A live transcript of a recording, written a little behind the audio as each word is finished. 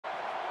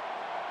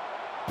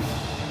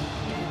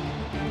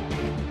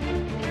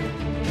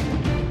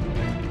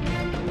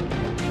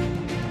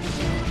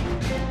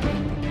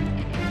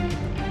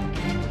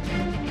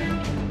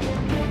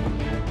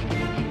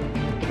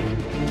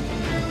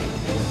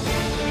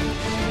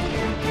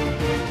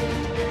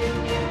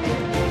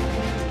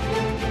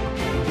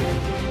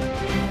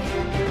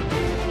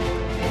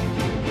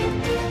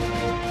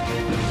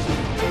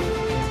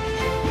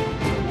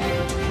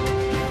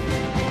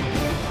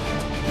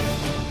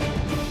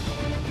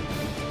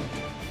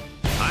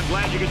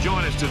glad you could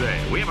join us today.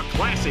 We have a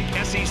classic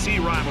SEC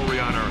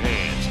rivalry on our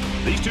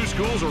hands. These two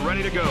schools are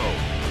ready to go.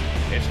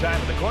 It's time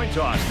for the coin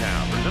toss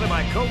now, presented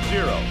by Coke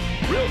Zero.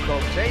 Real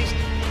Coke taste,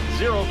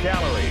 0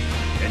 calories.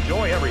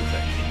 Enjoy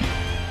everything.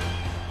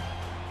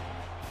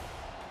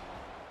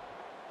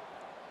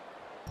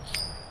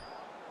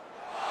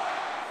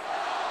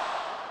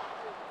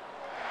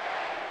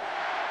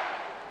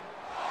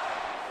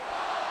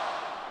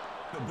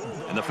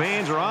 And the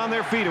fans are on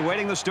their feet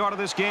awaiting the start of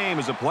this game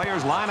as the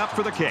players line up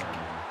for the kick.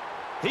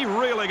 He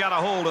really got a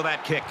hold of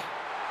that kick.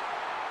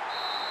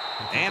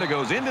 And it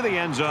goes into the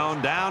end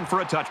zone, down for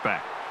a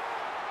touchback.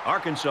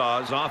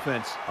 Arkansas's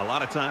offense, a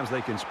lot of times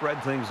they can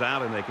spread things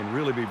out and they can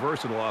really be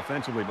versatile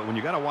offensively. But when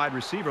you got a wide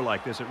receiver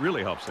like this, it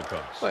really helps the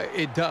cause. Well,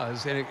 it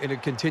does, and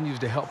it continues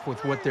to help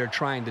with what they're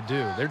trying to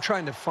do. They're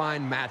trying to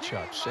find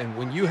matchups. And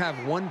when you have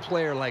one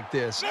player like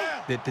this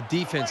that the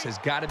defense has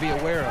got to be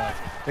aware of,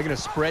 they're going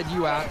to spread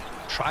you out,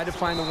 try to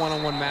find a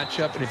one-on-one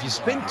matchup. And if you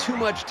spend too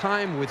much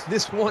time with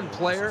this one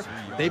player,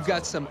 they've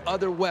got some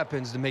other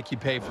weapons to make you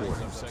pay for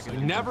it. He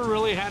never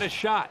really had a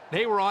shot.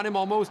 They were on him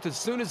almost as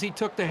soon as he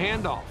took the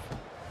handoff.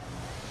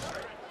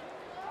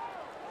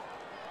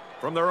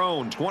 From their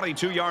own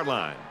 22-yard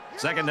line,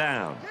 second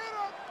down.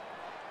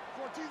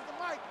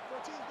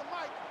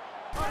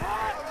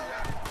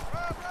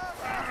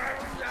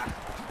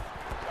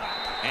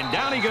 And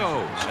down he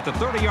goes at the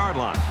 30-yard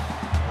line.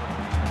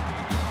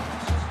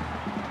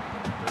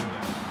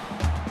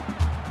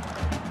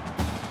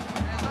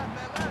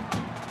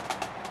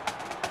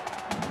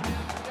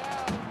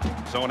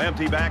 So an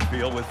empty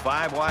backfield with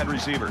 5 wide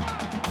receivers.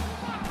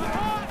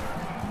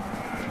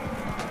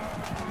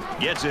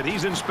 Gets it.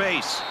 He's in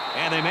space.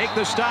 And they make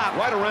the stop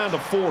right around the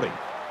 40.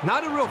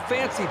 Not a real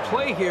fancy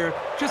play here,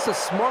 just a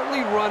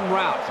smartly run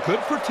route. Good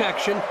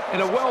protection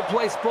and a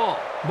well-placed ball.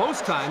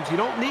 Most times you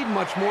don't need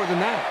much more than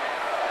that.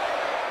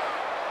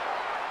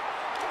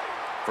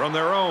 From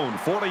their own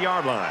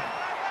 40-yard line,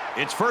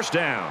 it's first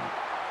down.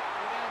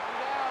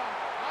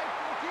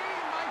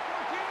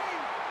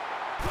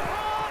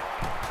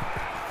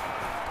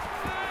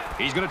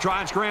 He's going to try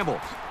and scramble.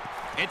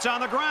 It's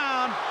on the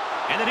ground,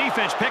 and the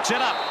defense picks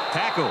it up.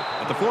 Tackle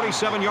at the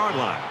 47-yard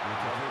line.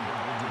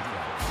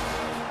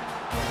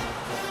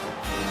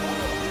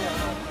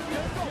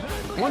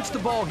 Once the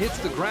ball hits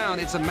the ground,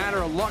 it's a matter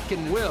of luck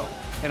and will.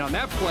 And on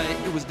that play,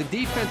 it was the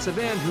defensive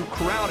end who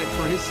corralled it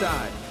for his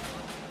side.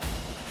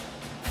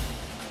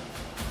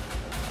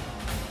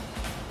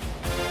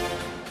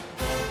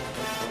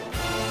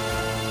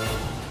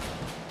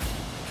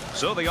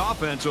 So the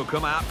offense will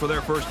come out for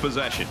their first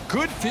possession.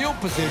 Good field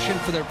position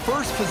for their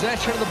first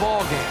possession of the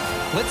ball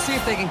game. Let's see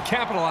if they can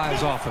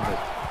capitalize off of it.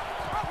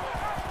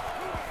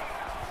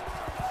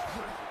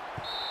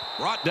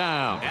 Brought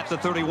down at the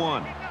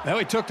 31. Well,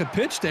 he took the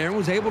pitch there and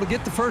was able to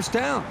get the first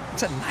down.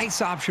 It's a nice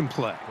option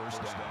play.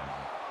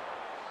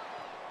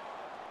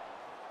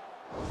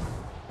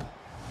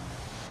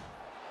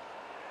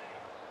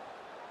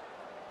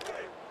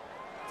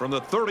 From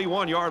the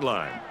 31-yard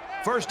line,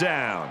 first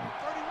down.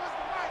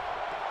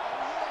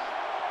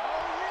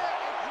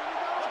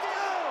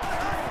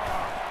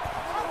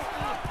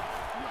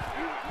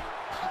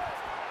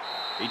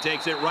 He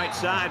takes it right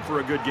side for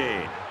a good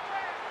gain.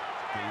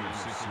 Gain of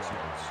 6 yards.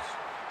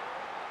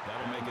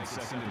 That'll make it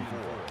 2nd and 4.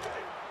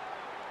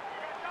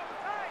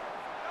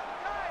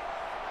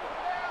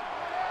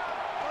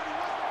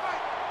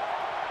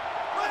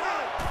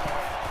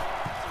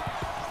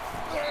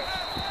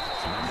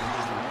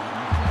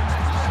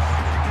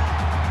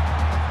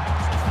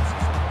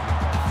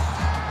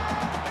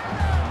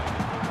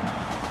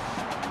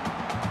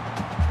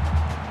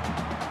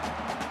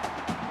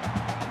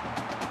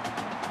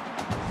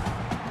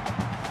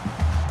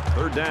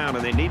 Third down,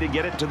 and they need to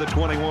get it to the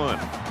 21.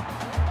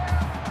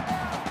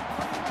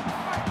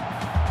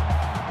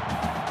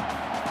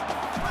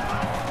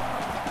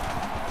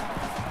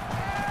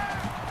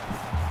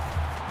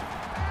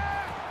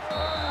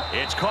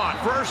 It's caught.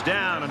 First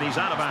down, and he's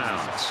out of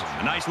bounds.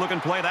 A nice-looking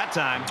play that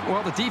time.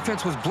 Well, the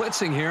defense was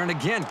blitzing here, and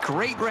again,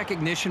 great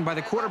recognition by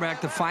the quarterback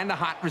to find the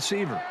hot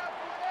receiver.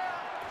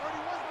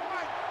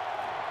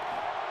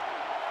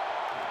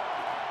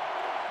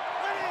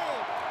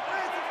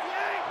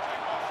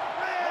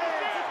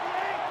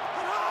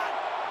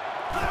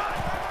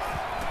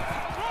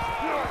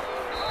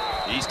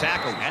 He's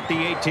tackled at the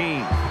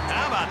 18.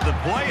 How about the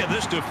play of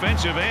this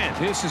defensive end?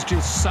 This is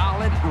just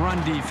solid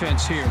run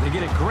defense here. They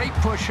get a great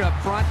push up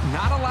front,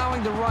 not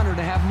allowing the runner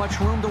to have much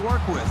room to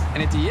work with.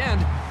 And at the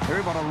end, they're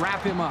able to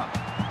wrap him up.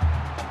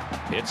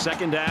 It's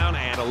second down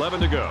and 11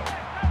 to go.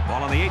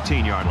 Ball on the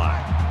 18-yard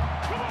line.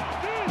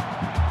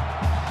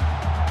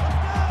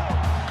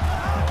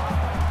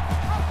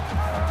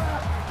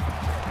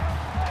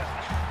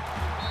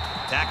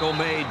 Tackle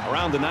made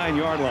around the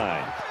 9-yard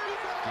line.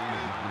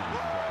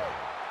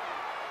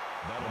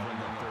 That'll bring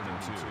up 3rd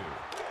and 2.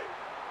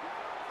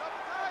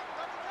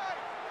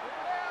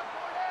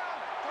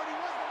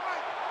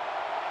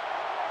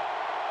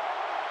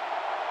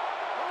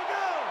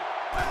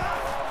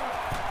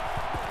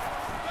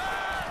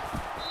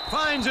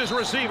 Finds his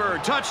receiver.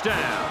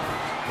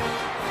 Touchdown.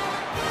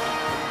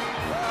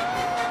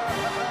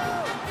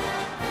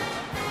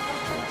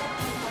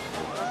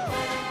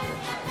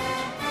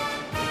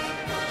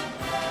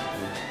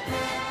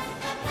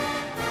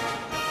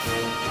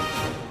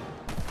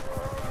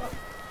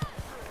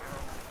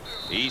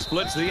 He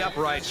splits the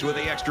uprights with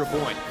the extra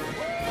point.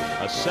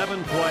 A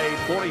 7-play,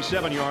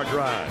 47-yard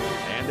drive,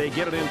 and they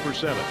get it in for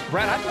 7.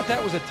 Brad, I thought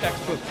that was a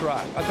textbook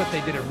drive. I thought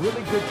they did a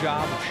really good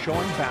job of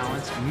showing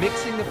balance,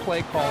 mixing the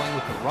play calling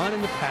with the run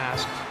and the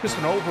pass. Just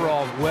an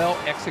overall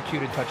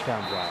well-executed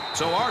touchdown drive.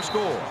 So our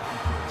score,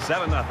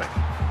 7-0.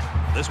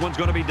 This one's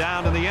going to be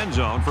down in the end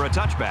zone for a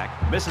touchback.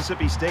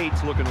 Mississippi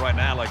State's looking right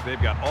now like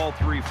they've got all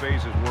three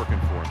phases working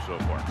for them so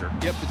far, Kirk.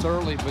 Yep, it's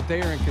early, but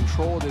they are in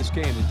control of this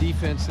game. The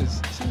defense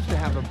seems to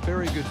have a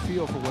very good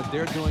feel for what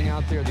they're doing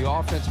out there. The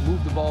offense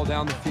moved the ball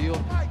down the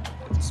field.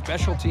 The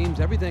special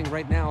teams, everything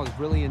right now is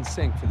really in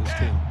sync for this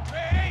team.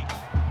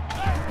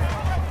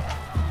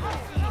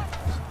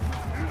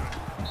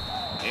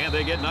 And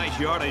they get nice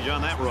yardage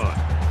on that run.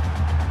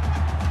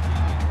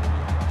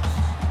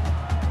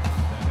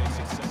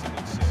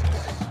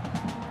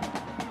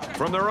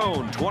 From their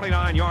own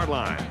 29-yard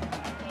line.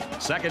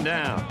 2nd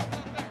down.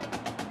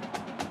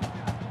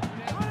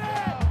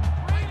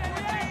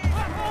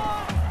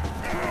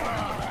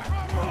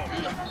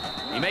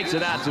 He makes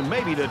it out to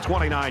maybe the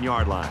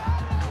 29-yard line.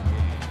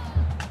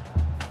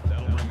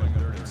 That'll bring up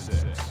 3rd and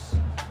 6.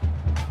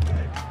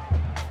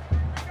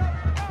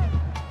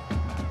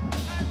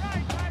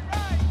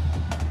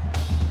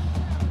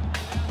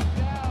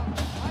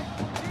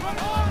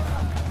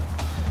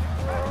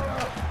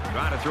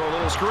 Trying to throw a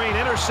little screen.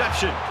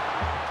 Interception.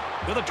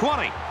 To the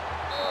 20.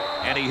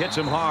 And he hits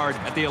him hard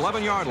at the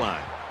 11-yard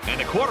line.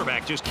 And the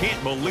quarterback just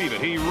can't believe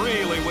it. He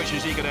really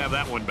wishes he could have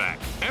that one back.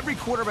 Every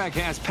quarterback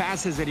has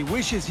passes that he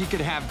wishes he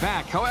could have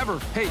back. However,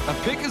 hey, a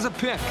pick is a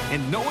pick,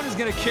 and no one is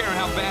going to care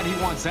how bad he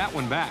wants that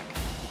one back.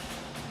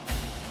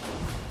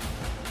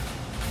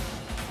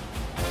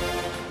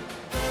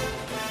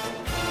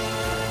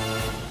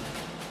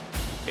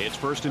 It's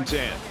 1st and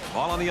 10.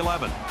 Ball on the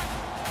 11.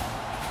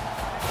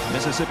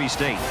 Mississippi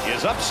State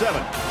is up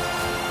 7.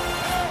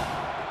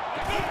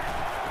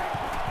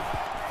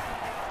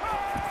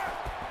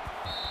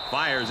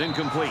 Fires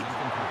incomplete.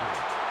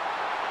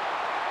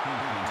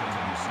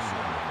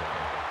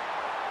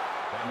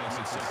 That makes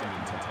it 2nd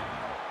and 10.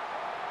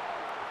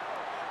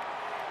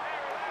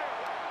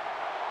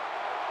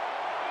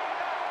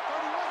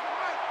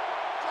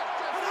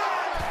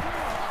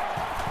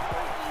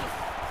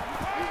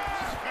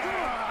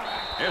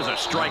 There's a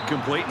strike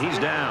complete. He's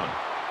down.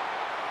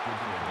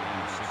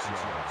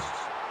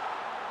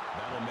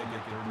 That'll make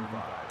it 3rd and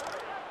 5.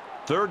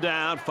 3rd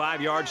down,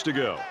 5 yards to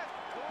go.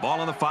 Ball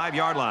on the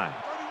 5-yard line.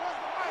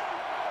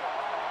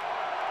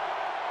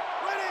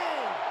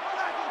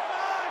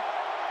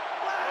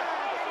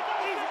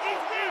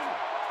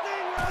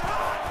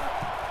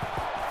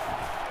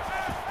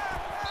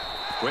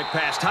 Quick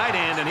pass, tight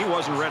end, and he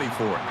wasn't ready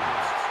for it.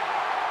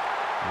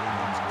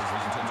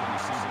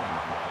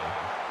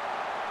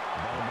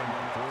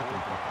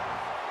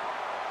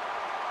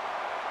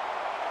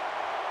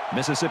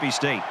 Mississippi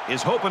State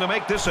is hoping to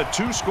make this a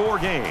 2-score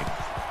game.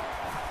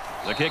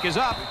 The kick is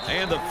up,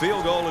 and the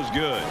field goal is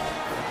good.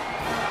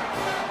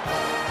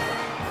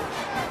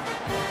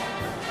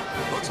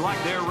 Looks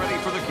like they're ready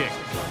for the kick.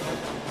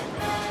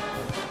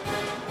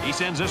 He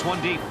sends this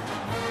one deep.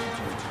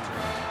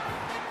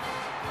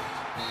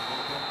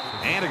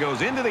 And it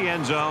goes into the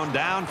end zone,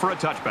 down for a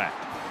touchback.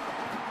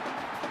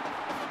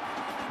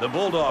 The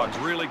Bulldogs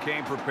really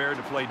came prepared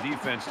to play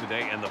defense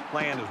today, and the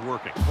plan is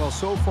working. Well,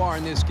 so far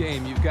in this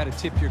game, you've got to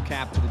tip your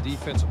cap to the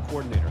defensive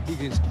coordinator. He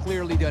has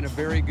clearly done a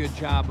very good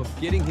job of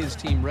getting his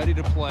team ready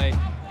to play,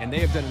 and they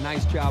have done a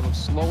nice job of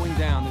slowing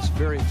down this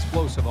very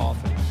explosive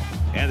offense.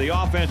 And the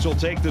offense will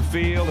take the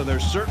field, and they're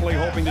certainly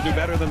hoping to do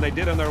better than they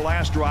did in their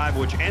last drive,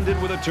 which ended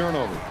with a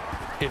turnover.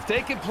 If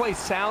they can play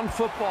sound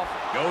football,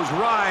 Goes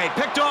right,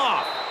 picked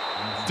off.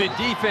 the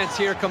defense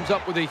here comes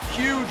up with a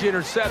huge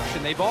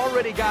interception. They've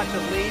already got the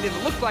lead, and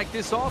it looked like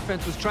this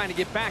offense was trying to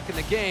get back in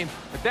the game,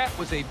 but that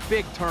was a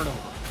big turnover.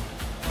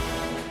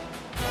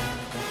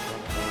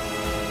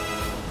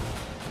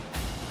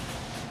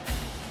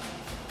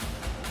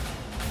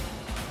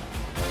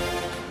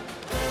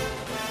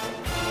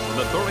 From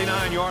the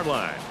 39-yard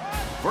line.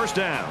 1st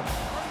down.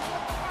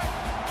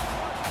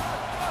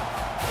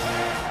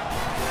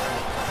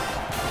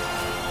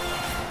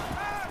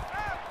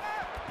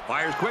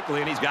 Fires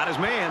quickly, and he's got his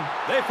man.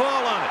 They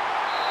fall on it.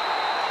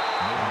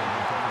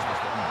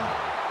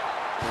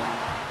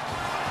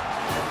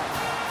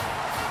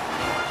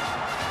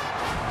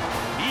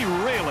 He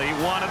really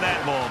wanted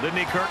that ball, didn't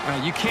he, Kirk?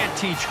 You can't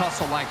teach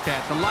hustle like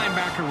that. The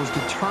linebacker was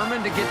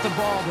determined to get the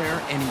ball there,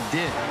 and he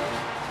did.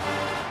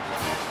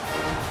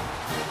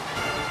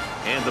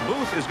 And the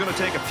booth is going to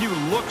take a few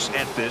looks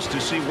at this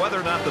to see whether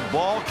or not the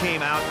ball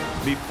came out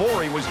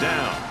before he was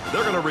down.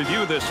 They're going to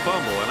review this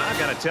fumble, and I've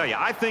got to tell you,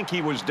 I think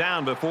he was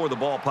down before the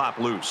ball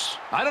popped loose.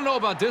 I don't know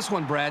about this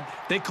one, Brad.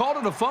 They called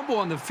it a fumble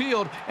on the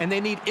field, and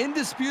they need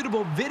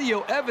indisputable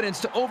video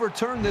evidence to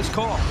overturn this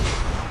call.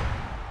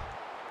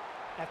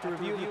 After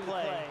review of the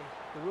play,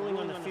 the ruling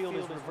on the field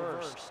is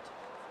reversed.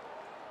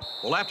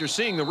 Well, after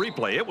seeing the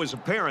replay, it was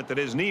apparent that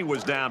his knee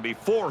was down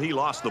before he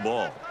lost the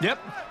ball. Yep,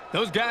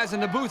 those guys in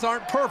the booth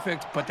aren't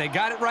perfect, but they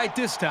got it right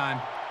this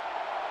time.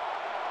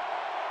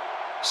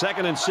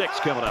 2nd and 6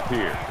 coming up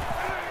here.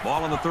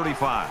 Ball on the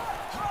 35.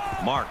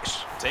 Marks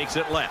takes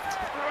it left.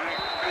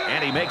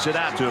 And he makes it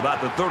out to about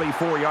the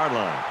 34-yard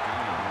line.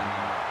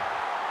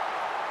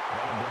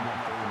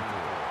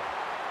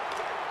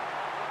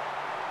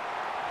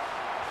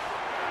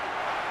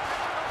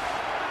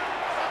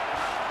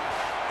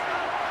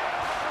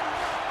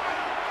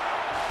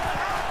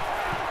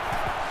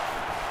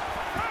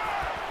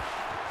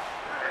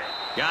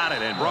 Got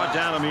it and brought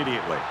down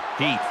immediately.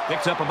 Heath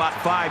picks up about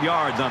 5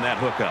 yards on that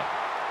hookup.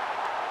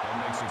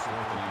 That makes it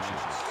 4th and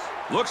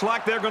inches. Looks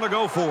like they're going to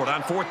go for it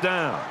on 4th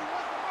down.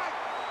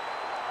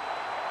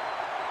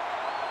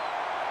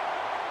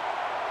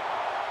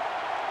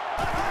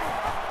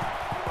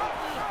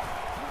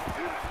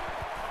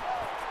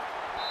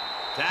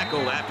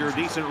 Tackled after a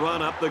decent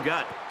run up the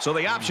gut. So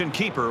the option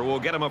keeper will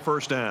get him a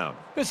 1st down.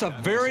 It's a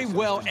very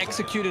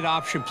well-executed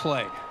option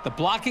play. The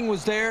blocking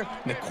was there,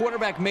 and the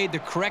quarterback made the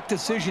correct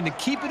decision to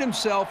keep it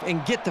himself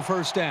and get the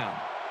 1st down.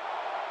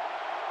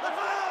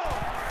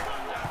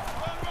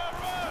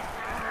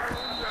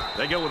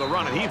 They go with a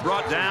run, and he's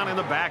brought down in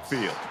the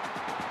backfield.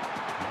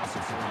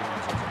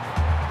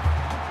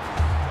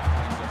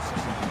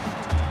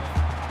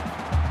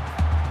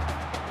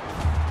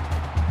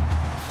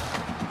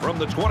 From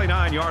the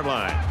 29-yard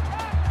line,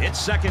 it's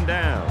 2nd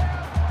down.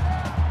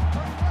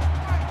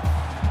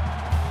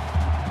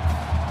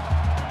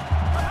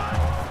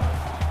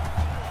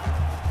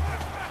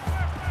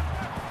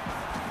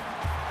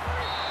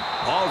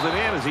 Hauls it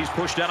in as he's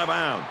pushed out of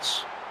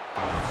bounds.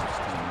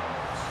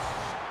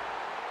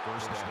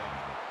 1st down.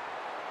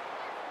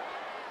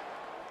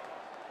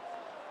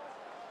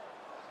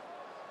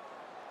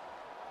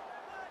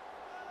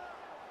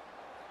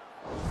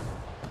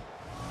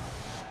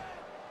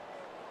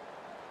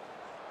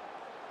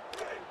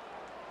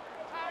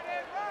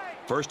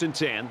 First and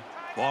 10.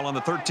 Ball on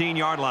the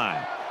 13-yard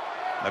line.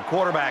 The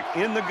quarterback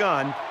in the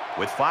gun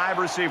with 5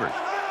 receivers.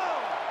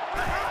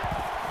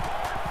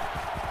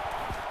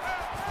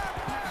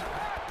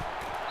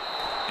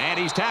 And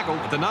he's tackled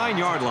at the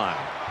 9-yard line.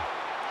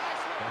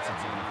 That's a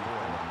gain of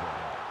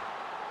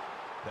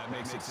 4. That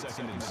makes it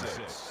 2nd and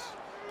 6.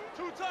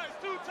 Two times.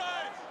 31's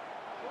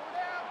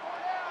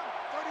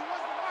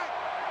the right.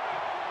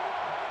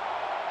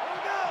 Here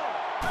we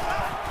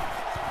go.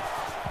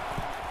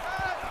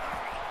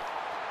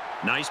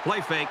 Nice play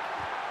fake.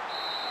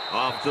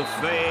 Off the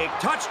fake.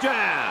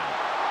 Touchdown.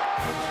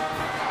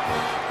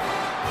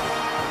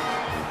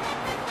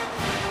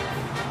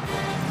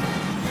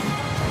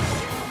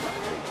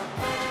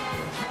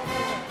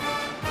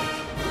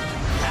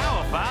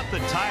 How about the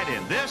tight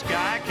end? This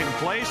guy can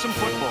play some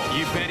football.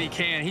 You bet he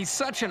can. He's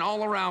such an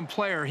all-around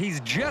player. He's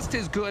just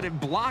as good at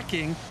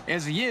blocking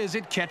as he is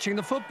at catching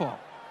the football.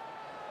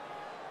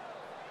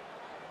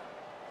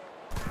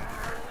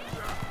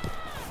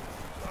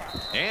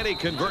 And he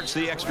converts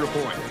the extra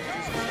point.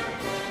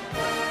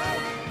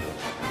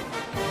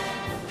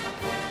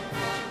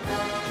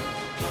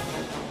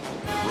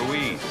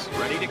 Ruiz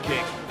ready to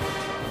kick.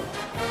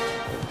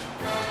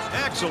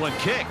 Excellent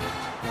kick.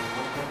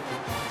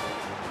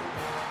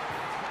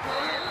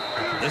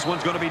 This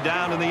one's going to be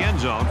down in the end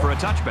zone for a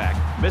touchback.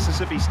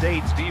 Mississippi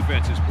State's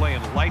defense is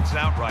playing lights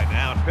out right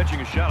now and pitching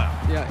a shutout.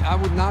 Yeah, I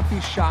would not be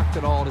shocked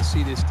at all to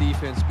see this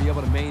defense be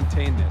able to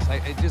maintain this.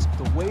 Just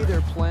the way they're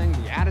playing,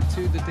 the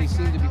attitude that they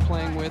seem to be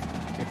playing with,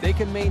 if they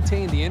can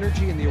maintain the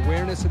energy and the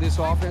awareness of this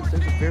offense,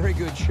 there's a very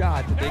good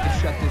shot that they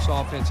can shut this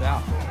offense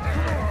out.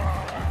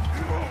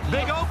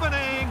 Big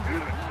opening.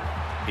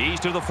 He's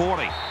to the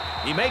 40.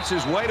 He makes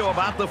his way to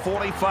about the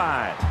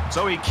 45.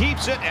 So he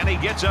keeps it, and he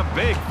gets a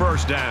big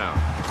 1st down.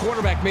 The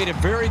quarterback made a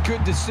very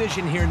good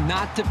decision here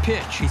not to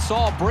pitch. He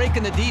saw a break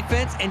in the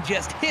defense and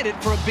just hit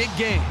it for a big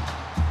gain.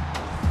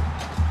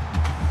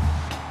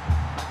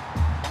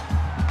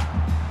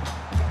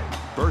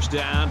 First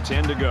down,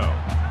 10 to go.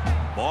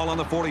 Ball on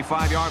the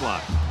 45-yard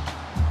line.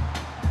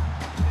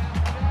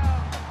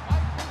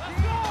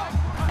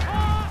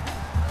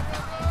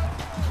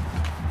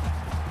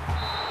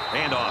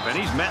 Handoff, and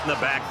he's met in the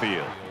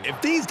backfield. If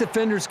these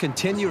defenders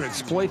continue to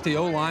exploit the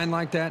O-line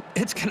like that,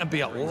 it's going to be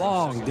a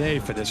long day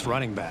for this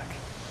running back.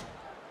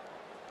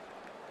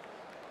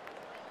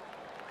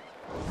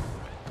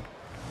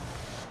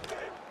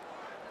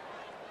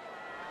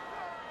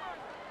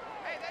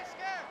 Hey, they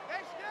scared.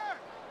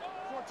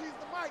 14's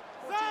the mic.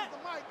 14's the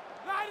mic.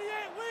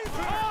 98 leads.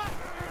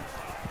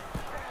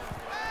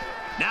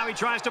 Now he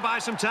tries to buy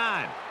some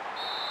time.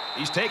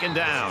 He's taken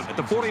down at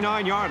the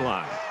 49-yard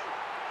line.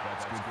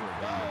 That's good for a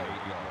gain of 8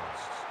 yards.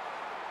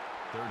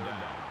 3rd down.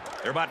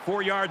 They're about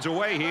 4 yards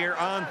away here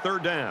on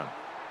 3rd down.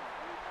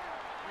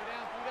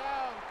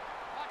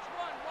 Watch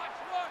one.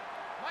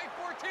 Mike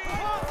 14.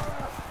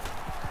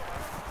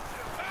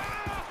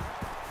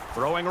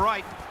 Throwing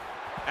right.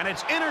 And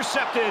it's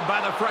intercepted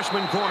by the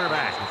freshman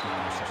cornerback.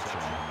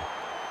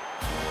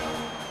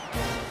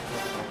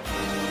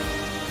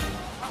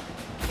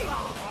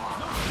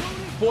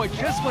 boy,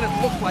 just when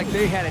it looked like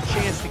they had a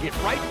chance to get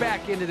right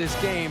back into this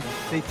game,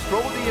 they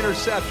throw the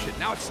interception.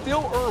 Now it's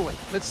still early.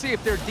 Let's see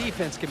if their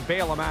defense can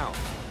bail them out.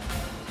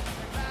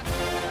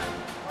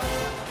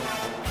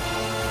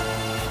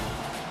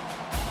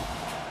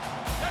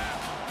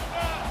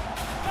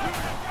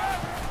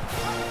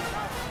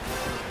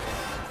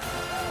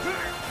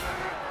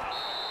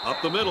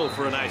 Up the middle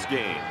for a nice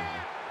gain.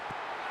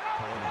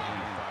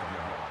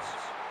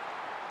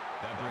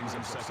 That brings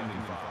him 2nd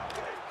and 5.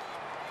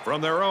 From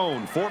their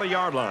own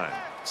 40-yard line.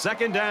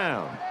 2nd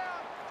down.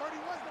 31's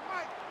the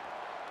mic.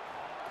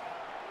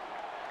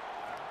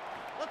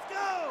 Let's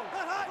go.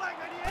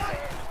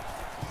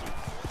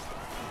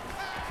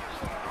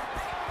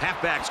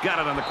 Halfback's got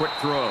it on the quick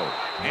throw.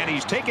 And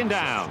he's taken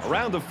down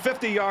around the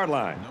 50-yard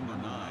line. Number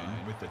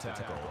 9 with the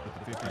tackle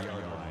at the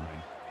 50-yard line.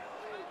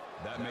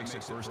 That makes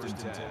it 1st and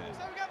 10. So we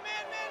got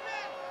man.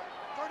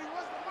 31's the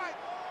mic.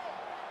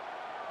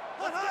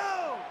 Let's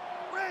go.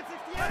 Red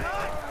 68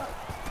 high.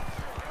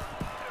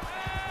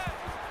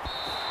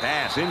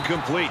 Pass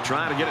incomplete,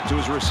 trying to get it to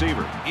his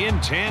receiver.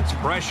 Intense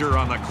pressure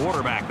on the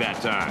quarterback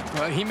that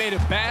time. He made a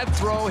bad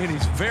throw, and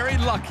he's very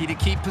lucky to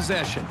keep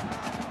possession.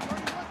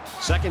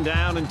 2nd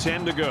down and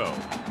 10 to go.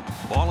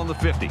 Ball on the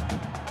 50.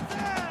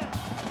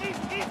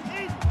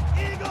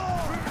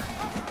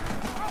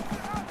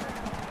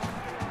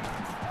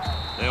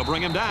 They'll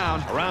bring him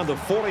down around the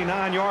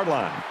 49-yard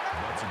line.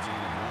 That's a gain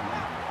of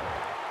 1.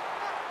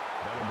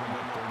 That'll bring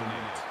up 3rd and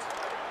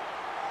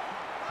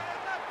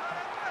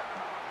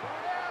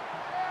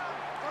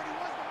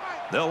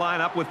 8. They'll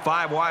line up with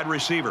 5 wide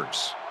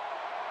receivers.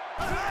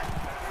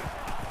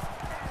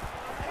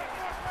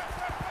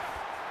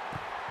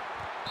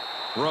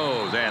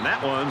 Throws, and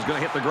that one's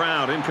going to hit the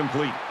ground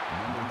incomplete.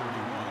 Number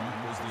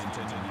 31 was the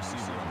intended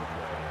receiver on the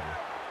play.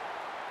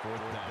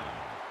 4th down.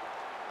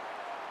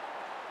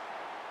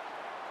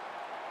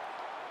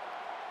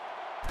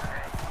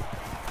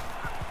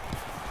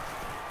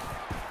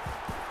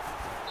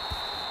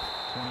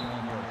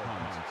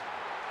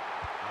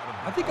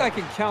 I think I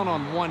can count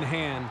on one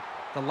hand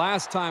the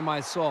last time I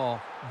saw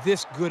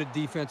this good a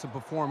defensive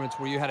performance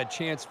where you had a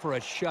chance for a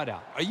shutout.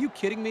 Are you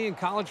kidding me? In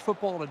college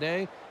football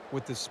today,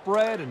 with the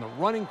spread and the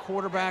running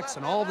quarterbacks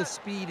and all the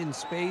speed and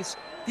space,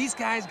 these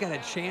guys got a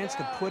chance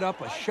to put up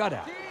a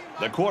shutout.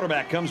 The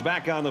quarterback comes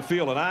back on the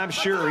field, and I'm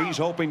sure he's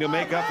hoping to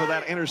make up for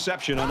that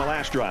interception on the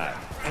last drive.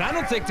 And I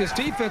don't think this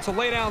defense will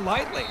lay down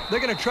lightly.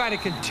 They're going to try to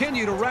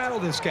continue to rattle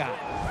this guy.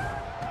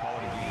 Call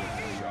it a gain of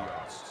 3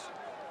 yards.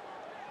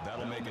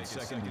 That'll make it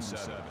 2nd and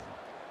 7.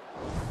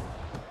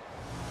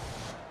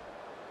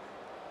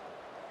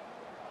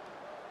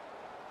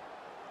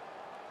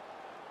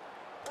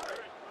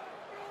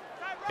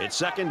 It's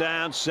 2nd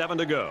down, 7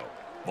 to go.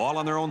 Ball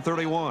on their own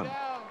 31. 14's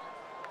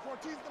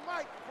the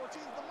mic. 14's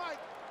the mic.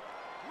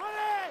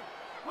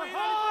 Green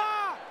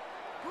 95.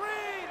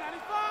 Green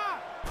 95.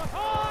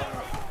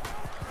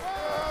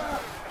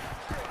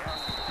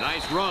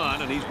 Nice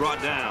run, and he's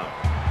brought down.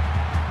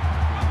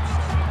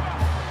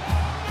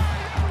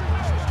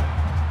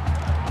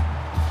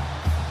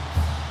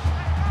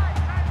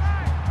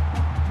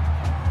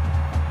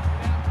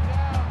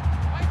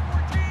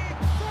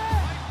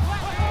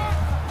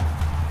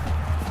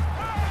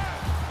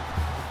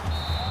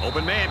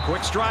 Open man,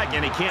 quick strike,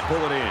 and he can't pull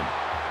it in.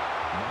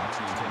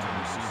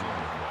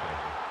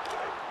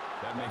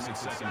 That makes it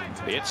 2nd and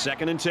 10. It's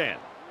 2nd and 10.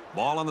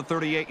 Ball on the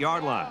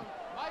 38-yard line.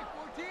 Mike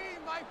 14.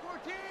 Mike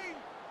 14.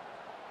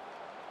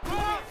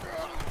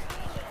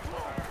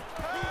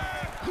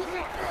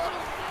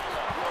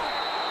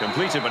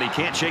 Completes it, but he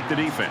can't shake the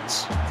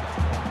defense. That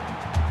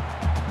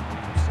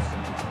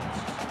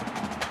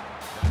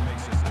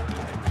makes it 3rd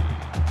and 3.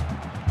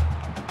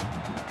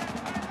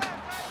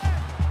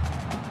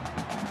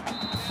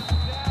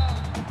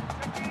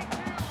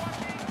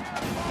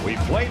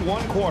 We've played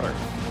 1 quarter.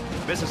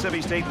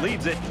 Mississippi State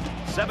leads it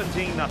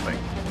 17-0.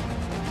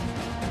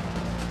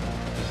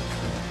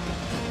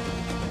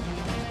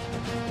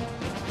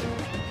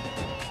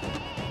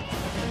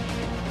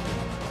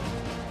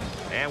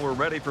 And we're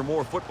ready for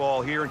more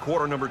football here in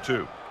quarter number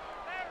 2.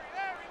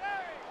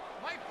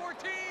 Mike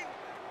 14.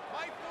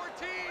 Mike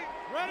 14.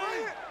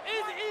 Ready?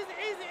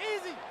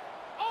 Easy.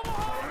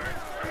 Omaha.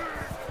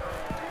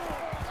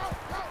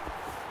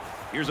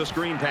 Here's a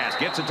screen pass,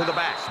 gets it to the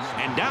back,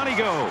 and down he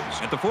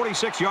goes at the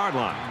 46-yard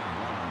line.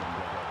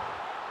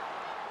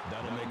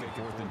 That'll make it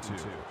 4th and 2.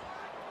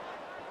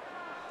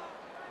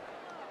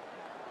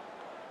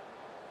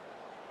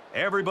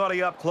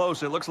 Everybody up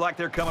close. It looks like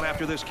they're coming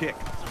after this kick.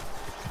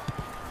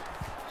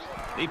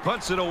 He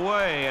puts it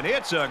away, and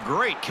it's a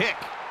great kick.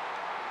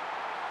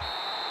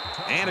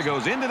 And it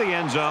goes into the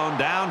end zone,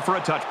 down for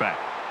a touchback.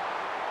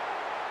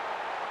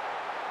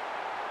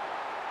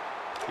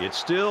 It's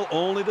still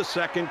only the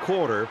 2nd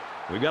quarter.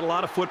 We've got a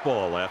lot of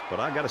football left, but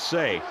I got to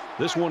say,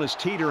 this one is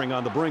teetering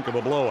on the brink of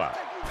a blowout.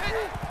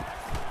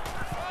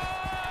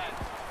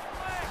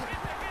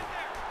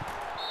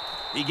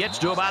 He gets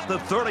to about the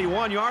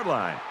 31-yard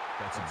line.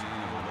 That's a gain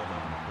of 11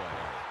 on the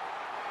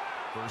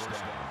play. 1st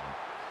down.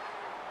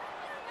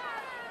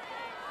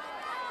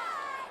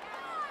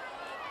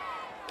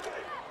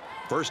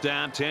 First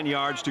down, 10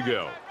 yards to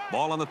go.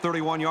 Ball on the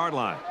 31-yard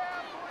line.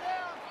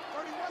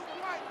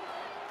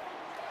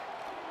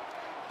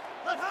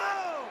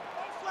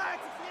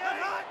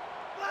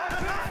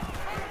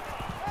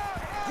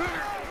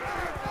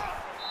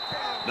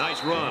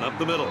 Nice run up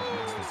the middle.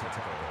 That's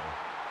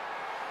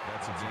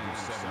a gain of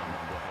 7 on the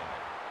play.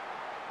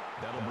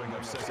 That'll bring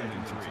up 2nd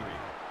and 3.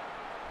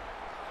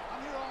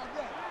 I'm here all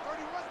day.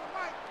 31's the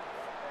mic.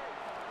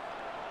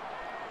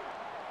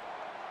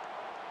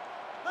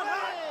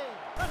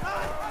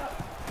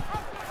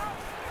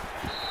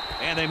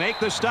 And they make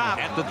the stop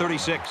at the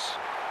 36.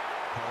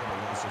 Call it a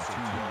loss of 2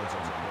 yards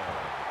on the play.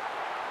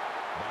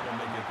 That'll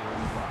make it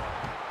 35.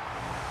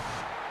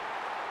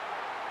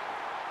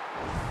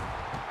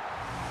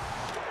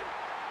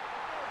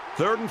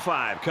 Third and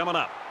 5 coming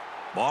up.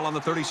 Ball on the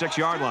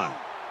 36-yard line.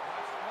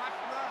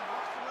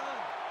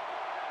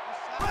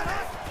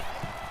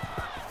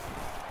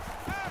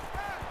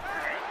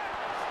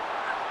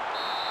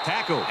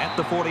 Tackle at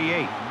the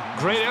 48.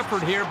 Great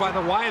effort here by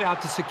the wideout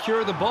to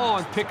secure the ball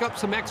and pick up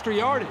some extra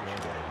yardage.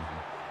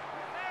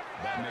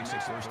 That makes it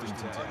 1st and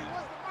 10.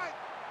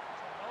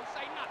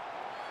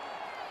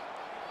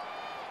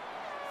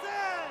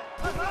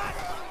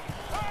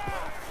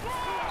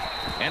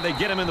 And they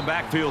get him in the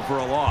backfield for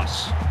a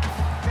loss.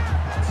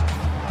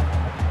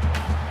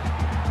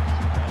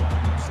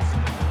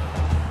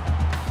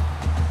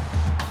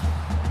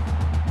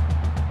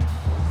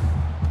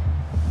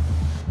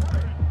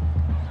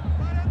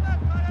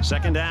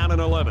 Second down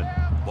and 11.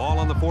 Ball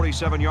on the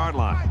 47-yard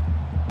line.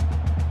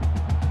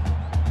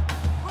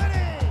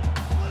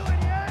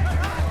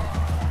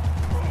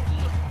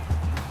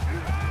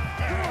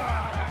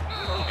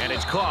 And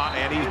it's caught,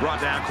 and he's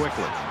brought down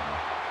quickly.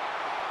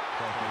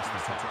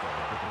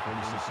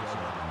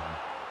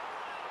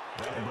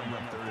 That'll bring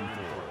up 3rd and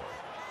 4.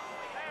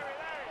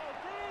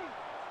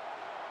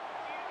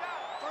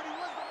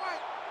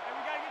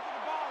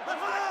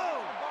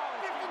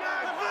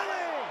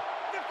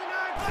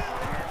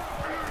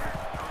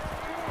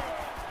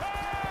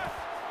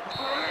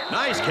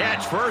 Nice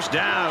catch, first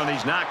down, and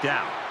he's knocked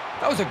out.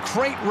 That was a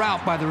great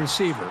route by the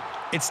receiver.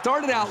 It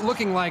started out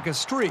looking like a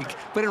streak,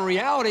 but in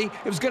reality,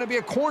 it was going to be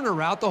a corner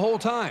route the whole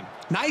time.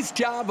 Nice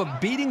job of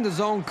beating the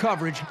zone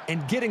coverage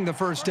and getting the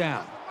first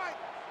down.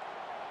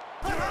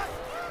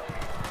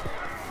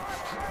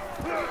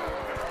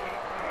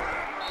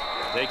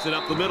 Takes it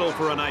up the middle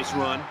for a nice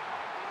run.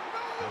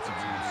 That's a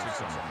gain of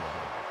 6 on the play.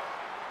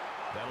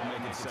 That'll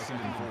make it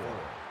 2nd and 4.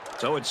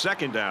 So it's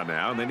second down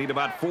now, and they need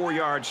about 4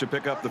 yards to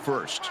pick up the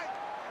first.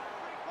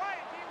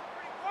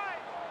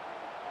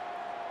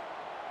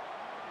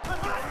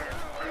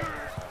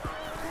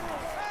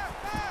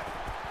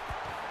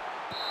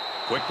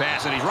 Quick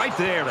pass, and he's right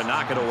there to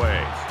knock it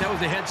away. That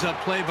was a heads-up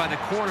play by the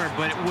corner,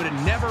 but it would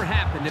have never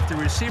happened if the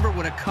receiver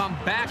would have come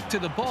back to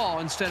the ball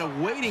instead of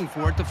waiting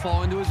for it to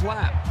fall into his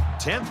lap.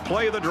 10th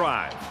play of the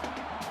drive.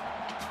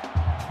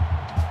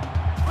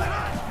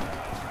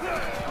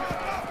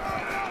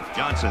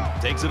 Johnson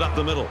takes it up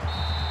the middle.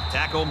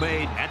 Tackle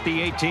made at the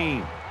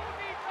 18.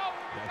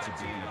 That's a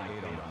gain of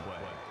 8 on the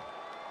play.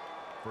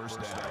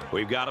 First down.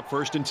 We've got a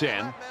 1st and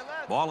 10.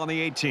 Ball on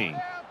the 18.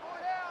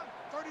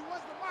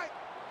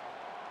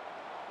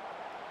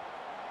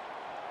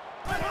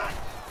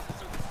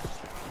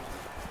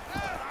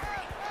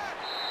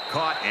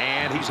 Caught,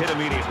 and he's hit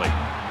immediately.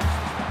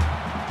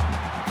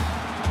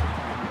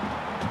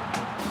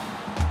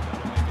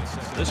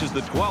 This is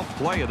the 12th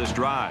play of this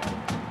drive.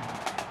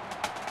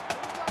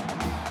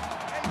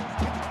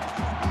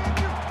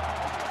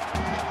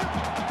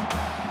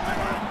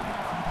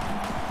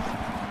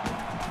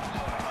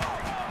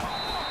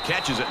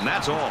 Catches it, and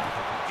that's all.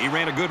 He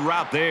ran a good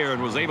route there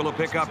and was able to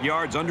pick up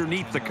yards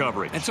underneath the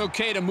coverage. It's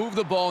okay to move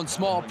the ball in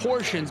small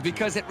portions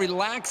because it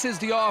relaxes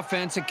the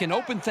offense and can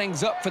open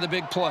things up for the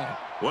big play.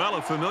 Well,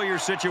 a familiar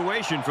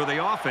situation for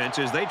the offense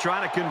as they try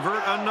to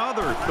convert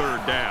another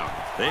 3rd down.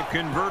 They've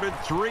converted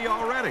 3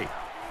 already.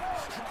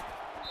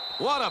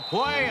 What a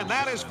play, and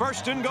that is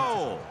 1st and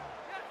goal.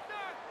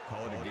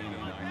 Call it a gain of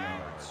 9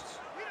 yards.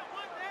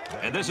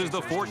 And this is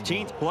the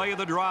 14th play of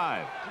the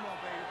drive.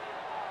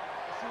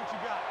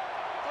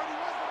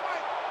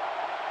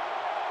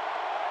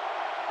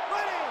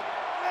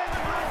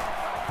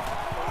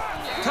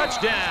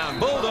 Touchdown,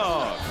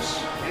 Bulldogs.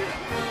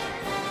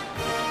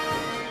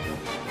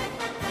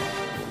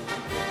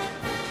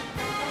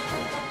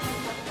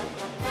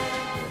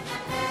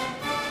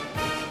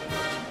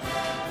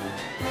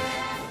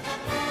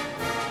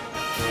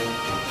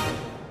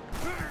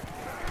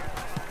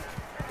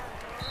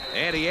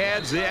 And he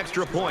adds the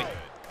extra point.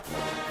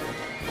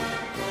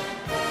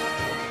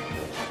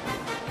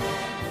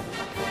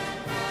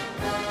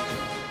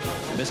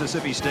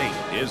 Mississippi State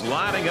is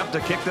lining up to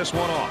kick this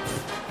one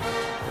off.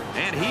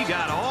 And he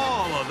got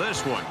all of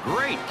this one.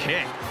 Great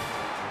kick.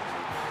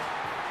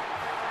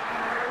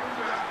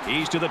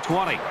 He's to the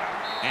 20.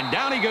 And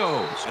down he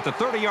goes at the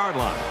 30-yard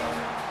line.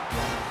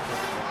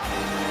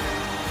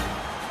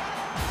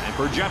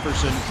 And for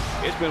Jefferson,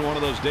 it's been one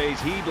of those days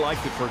he'd like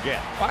to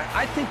forget.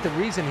 I think the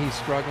reason he's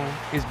struggling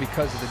is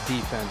because of the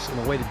defense and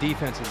the way the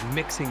defense is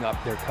mixing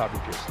up their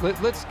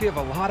coverages. Let's give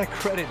a lot of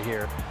credit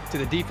here to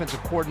the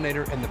defensive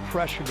coordinator and the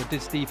pressure that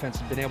this defense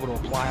has been able to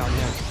apply on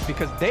him,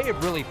 because they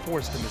have really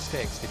forced the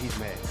mistakes that he's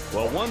made.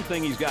 Well, one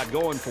thing he's got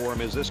going for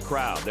him is this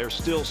crowd. They're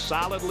still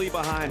solidly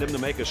behind him to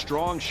make a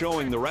strong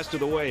showing the rest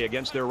of the way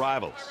against their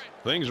rivals.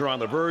 Things are on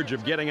the verge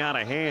of getting out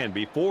of hand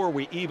before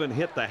we even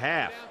hit the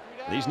half.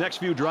 These next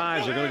few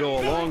drives are going to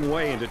go a long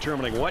way in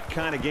determining what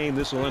kind of game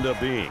this will end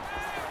up being.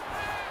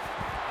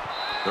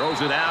 Throws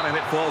it out, and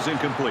it falls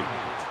incomplete.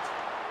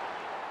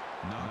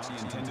 Knocks the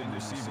intended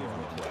receiver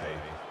on the play.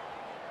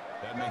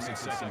 That makes it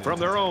second and From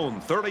their 10.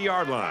 own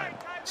 30-yard line.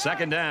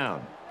 Second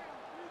down.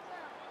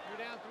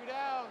 Three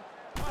down.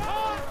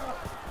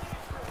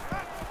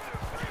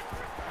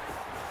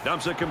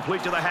 Dumps it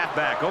complete to the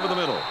halfback over the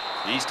middle.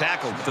 He's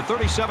tackled at the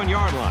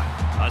 37-yard line.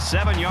 A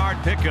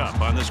 7-yard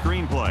pickup on the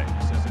screen play.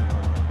 7-yard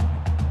line.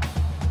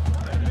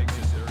 That makes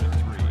it third and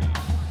 3.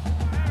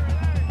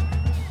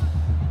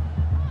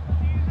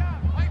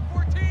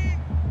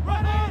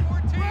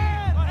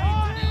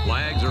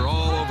 Flags are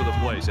all over the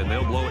place, and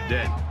they'll blow it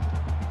dead.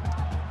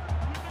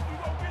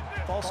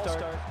 False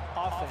start,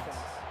 offense.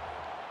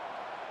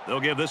 They'll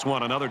give this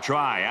one another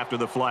try after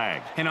the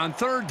flag. And on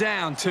third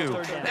down, too.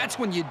 Third down. That's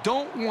when you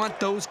don't want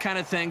those kind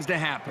of things to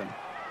happen.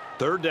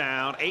 Third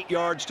down, 8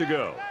 yards to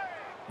go.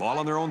 Ball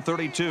on their own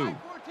 32. Let's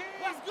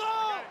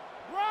go!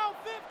 Round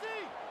 50!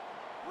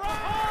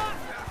 Run!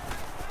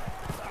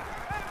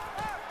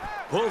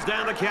 Pulls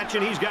down the catch,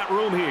 and he's got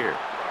room here.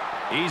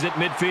 He's at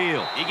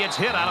midfield. He gets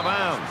hit out of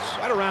bounds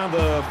right around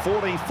the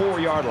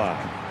 44-yard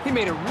line. He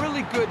made a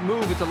really good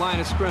move at the line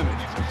of scrimmage.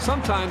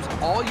 Sometimes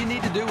all you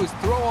need to do is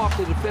throw off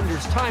the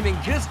defender's timing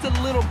just a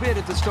little bit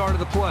at the start of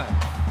the play.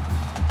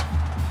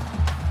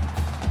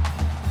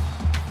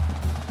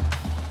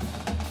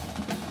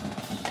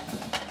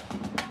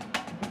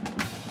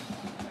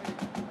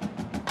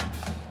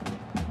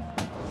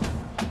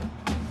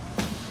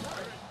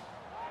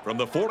 From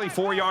the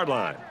 44-yard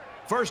line.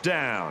 First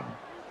down. Three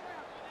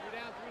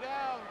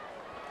down.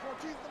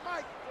 14's the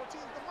mic.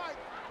 14's the mic.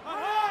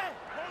 Ahead!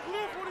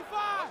 Blue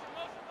 45!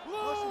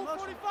 Blue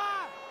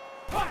 45!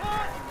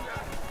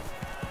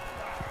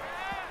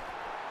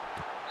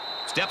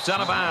 Steps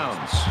out of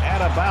bounds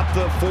at about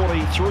the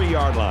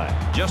 43-yard line.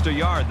 Just a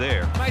yard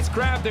there. Nice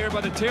grab there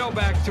by the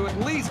tailback to at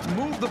least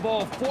move the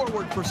ball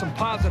forward for some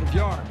positive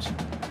yards.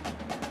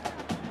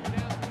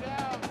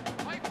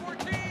 Mike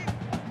 14!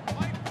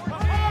 Mike 14!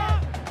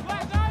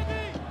 Black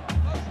 90!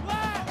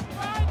 Black 90!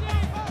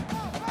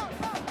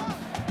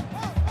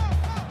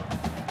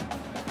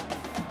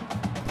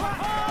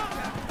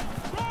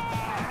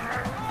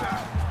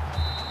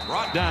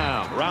 Brought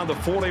down around the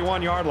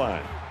 41-yard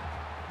line.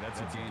 That's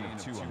a gain of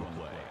 2 on the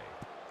play.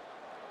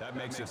 That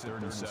makes it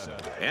third and 7.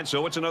 And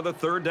so it's another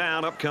third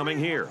down upcoming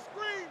here.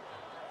 Screen!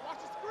 Watch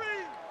the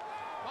screen!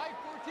 Mike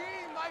 14!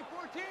 Mike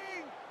 14!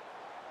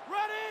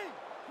 Ready!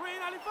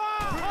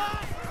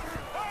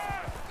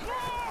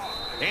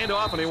 395! Hand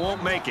off, and he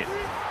won't make it.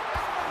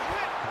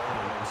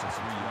 Carter makes it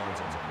 3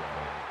 yards on the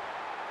play.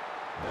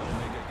 That'll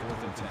make it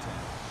 4th and 10.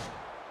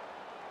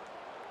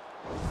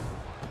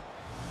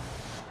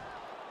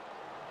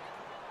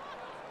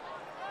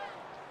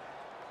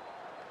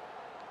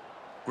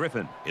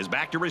 Griffin is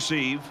back to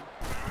receive.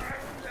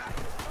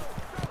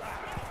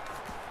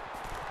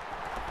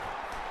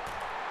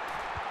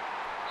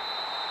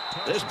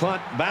 This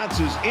punt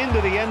bounces into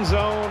the end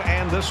zone,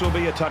 and this will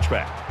be a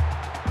touchback.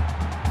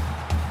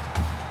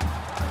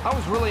 I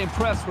was really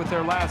impressed with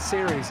their last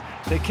series.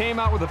 They came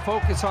out with a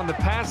focus on the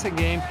passing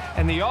game,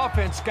 and the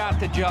offense got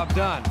the job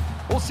done.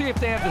 We'll see if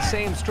they have the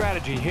same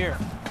strategy here.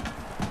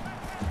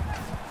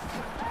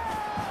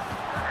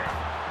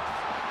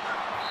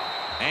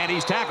 And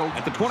he's tackled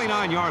at the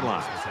 29-yard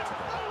line.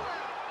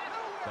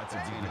 That's a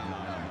gain of 9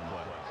 on the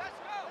play.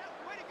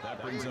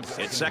 That brings up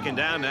It's second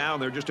down now,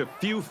 and they're just a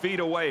few feet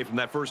away from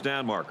that first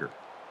down marker.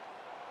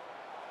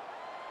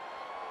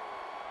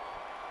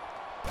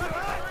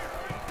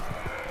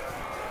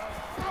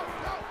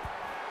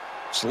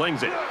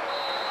 Slings it.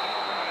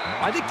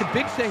 I think the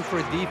big thing for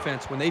a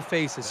defense when they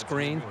face a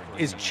screen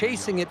is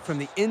chasing it from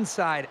the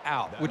inside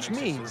out, which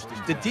means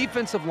the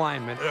defensive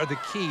linemen are the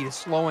key to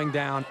slowing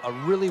down a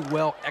really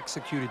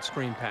well-executed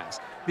screen pass.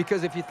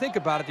 Because if you think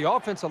about it, the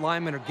offensive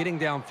linemen are getting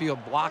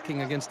downfield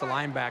blocking against the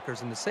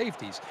linebackers and the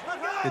safeties.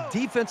 The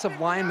defensive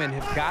linemen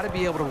have got to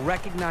be able to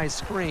recognize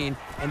screen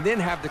and then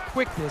have the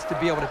quickness to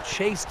be able to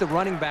chase the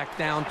running back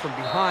down from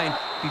behind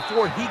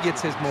before he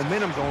gets his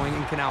momentum going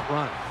and can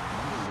outrun him.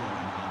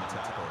 on the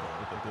tackle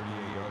at the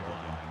 38-yard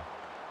line.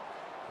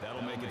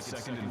 That'll make it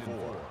 2nd and 4.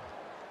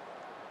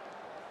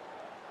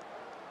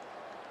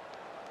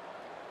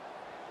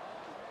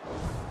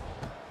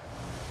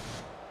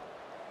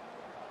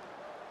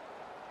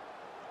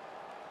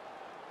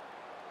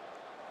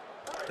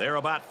 They're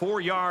about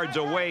 4 yards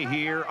away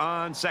here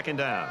on second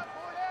down. 31's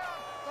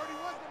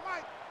the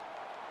mic.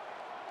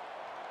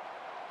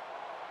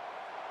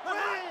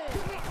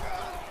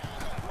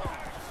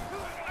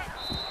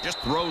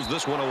 throws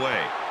this one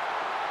away.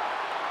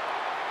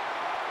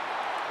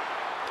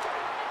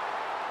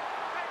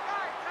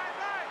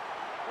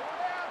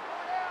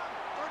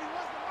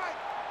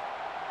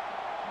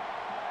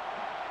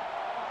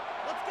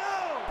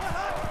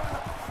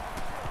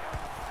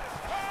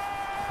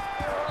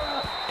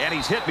 And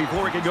he's hit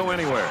before he could go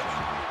anywhere.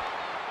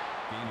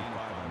 Gaining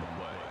 5 on the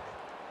play.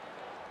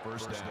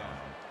 First down.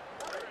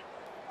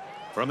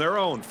 From their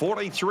own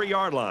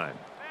 43-yard line,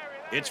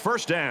 it's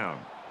first down.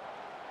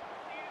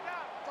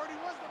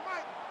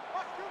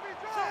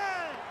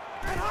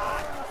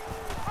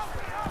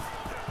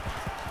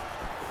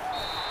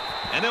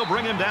 And they'll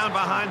bring him down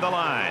behind the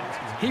line.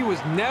 He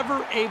was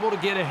never able to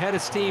get ahead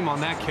of steam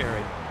on that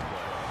carry.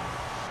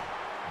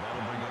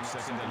 That'll bring up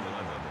second and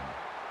 11.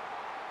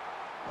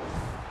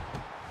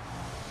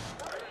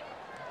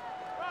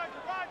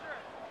 Roger.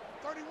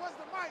 31's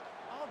the mic.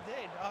 All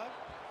day, dog.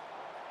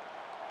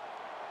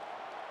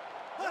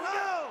 Let's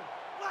go.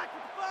 Black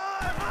with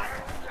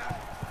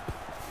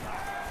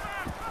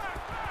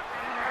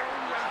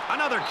 5.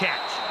 Another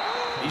catch.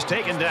 He's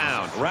taken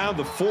down around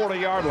the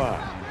 40-yard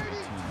line.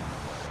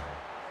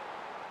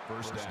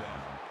 First down.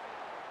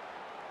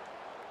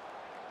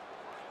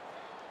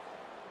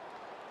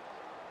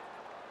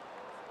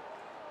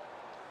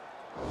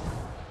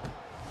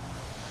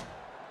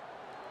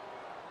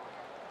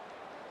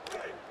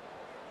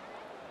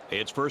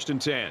 It's first and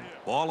 10.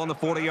 Ball on the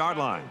 40-yard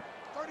line.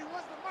 31's the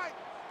mic.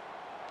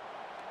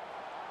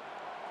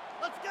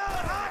 Let's go.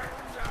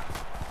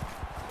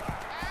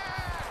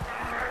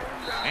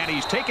 And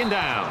he's taken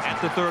down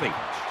at the 30. Morgan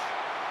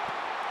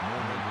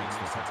makes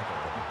the tackle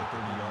at the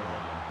 30-yard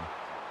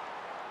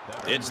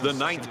line. It's the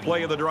 9th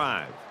play of the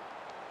drive.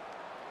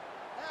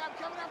 Hey, I'm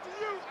coming after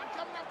you. I'm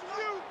coming after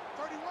you.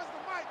 31's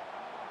the mic.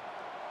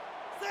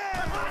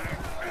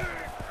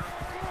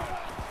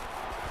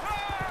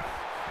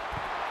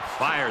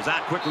 Fires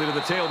out quickly to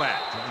the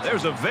tailback.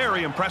 There's a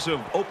very impressive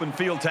open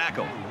field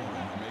tackle.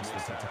 Makes the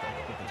tackle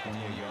at the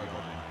 28-yard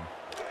line.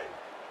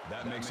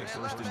 That makes it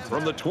first and 10.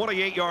 From the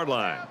 28-yard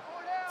line.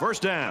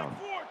 First down.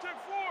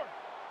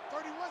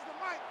 31's the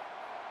mic.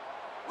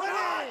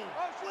 Hey,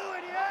 Blue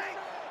 88.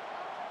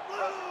 Blue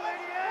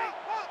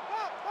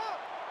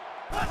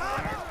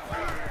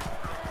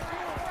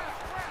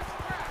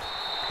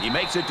 88. He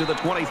makes it to the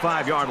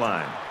 25-yard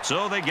line.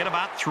 So they get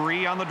about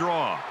 3 on the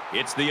draw.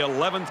 It's the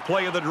 11th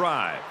play of the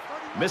drive.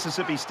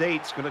 Mississippi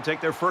State's going to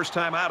take their first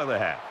time out of the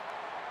half.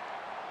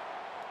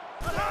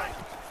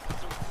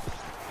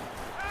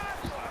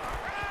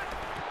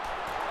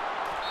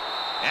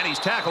 And he's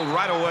tackled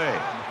right away.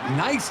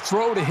 Nice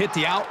throw to hit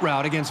the out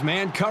route against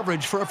man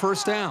coverage for a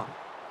first down.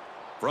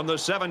 From the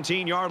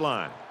 17-yard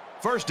line.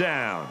 First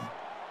down.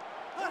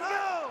 Let's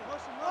go.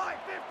 Wide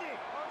 50.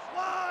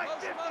 Wide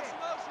 50.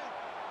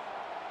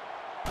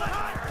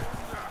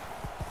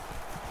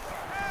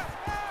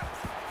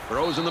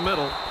 Throws in the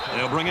middle. And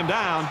he'll bring him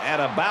down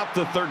at about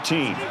the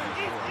 13. That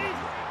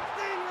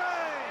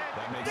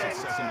makes it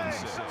second and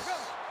 6. Here we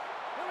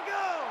go.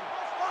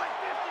 Wide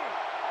 50.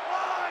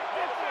 Wide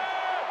 50.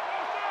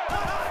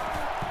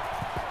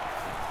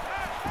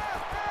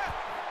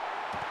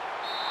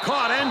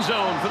 Caught end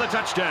zone for the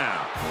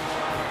touchdown.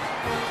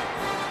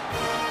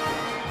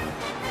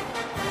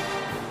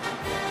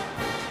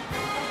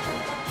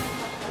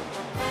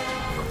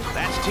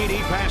 That's TD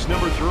pass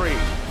number 3.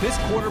 This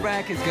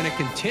quarterback is going to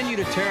continue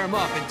to tear him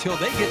up until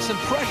they get some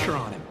pressure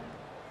on him.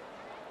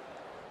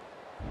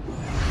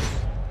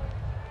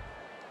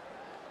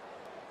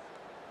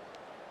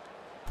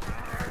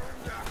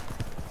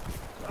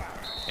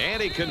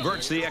 And he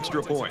converts the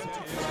extra point.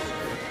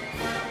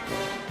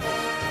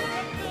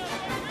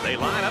 They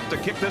line up to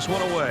kick this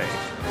one away.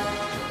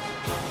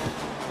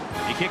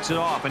 He kicks it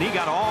off, and he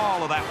got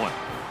all of that one.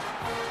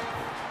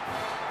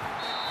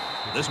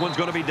 This one's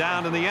going to be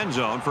down in the end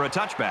zone for a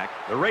touchback.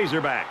 The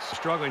Razorbacks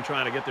struggling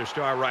trying to get their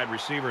star wide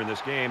receiver in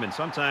this game, and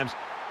sometimes,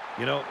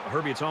 you know,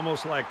 Herbie, it's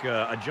almost like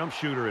a jump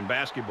shooter in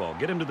basketball.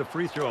 Get him to the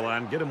free throw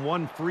line, get him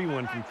one free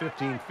one from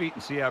 15 feet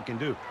and see how it can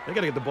do. They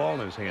got to get the ball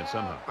in his hands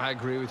somehow. I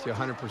agree with you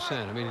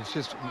 100%. I mean, it's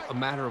just a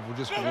matter of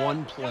just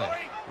one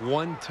play.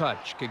 One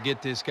touch could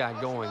get this guy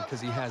going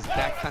because he has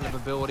that kind of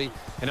ability.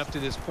 And up to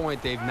this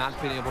point, they've not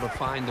been able to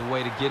find a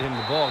way to get him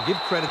the ball. Give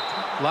credit,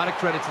 a lot of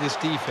credit to this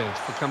defense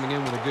for coming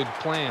in with a good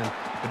plan.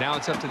 But now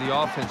it's up to the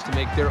offense to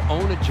make their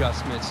own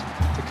adjustments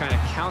to kind of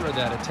counter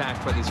that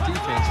attack by this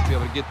defense to be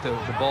able to get the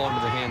ball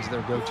into the hands of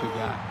their go-to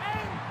guy.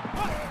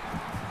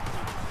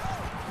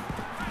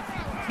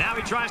 Now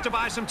he tries to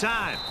buy some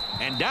time.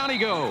 And down he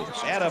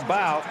goes at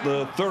about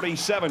the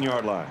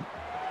 37-yard line.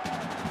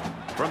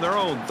 From their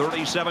own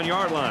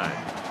 37-yard line.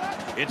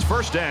 It's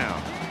first down.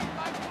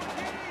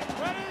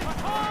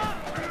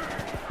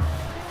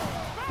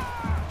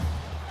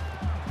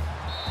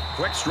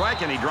 Quick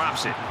strike, and he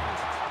drops it.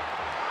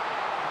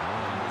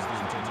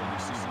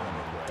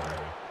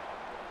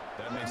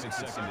 That makes it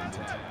second and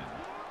 10. 3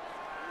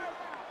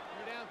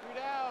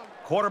 down.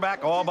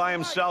 Quarterback all by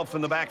himself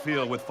in the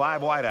backfield with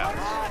 5 wideouts.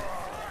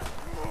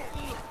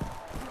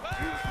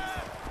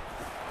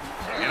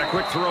 And a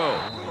quick throw.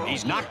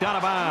 He's knocked out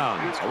of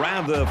bounds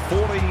around the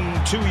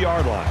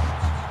 42-yard line.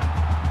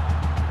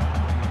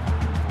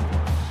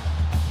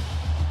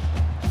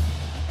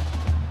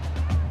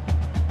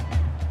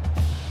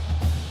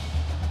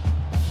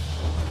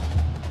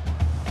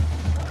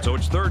 So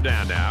it's third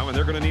down now, and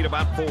they're going to need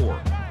about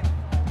 4.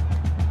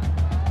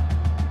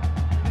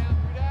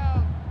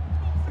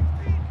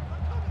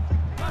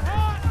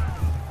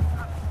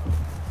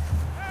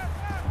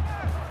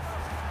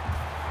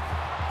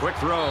 Quick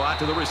throw out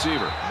to the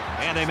receiver.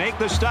 And they make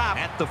the stop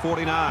at the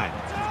 49.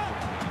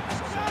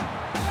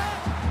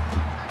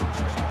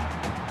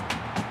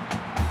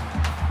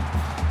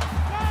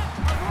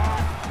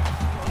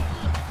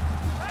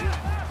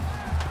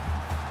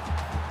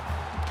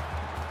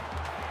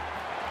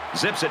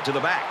 Zips it to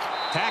the back.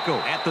 Tackle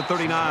at the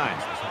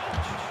 39.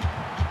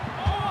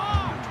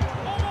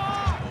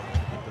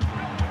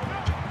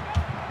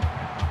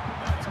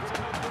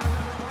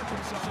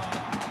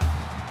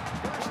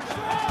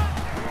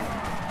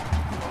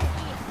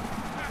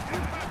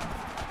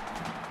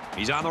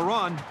 He's on the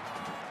run.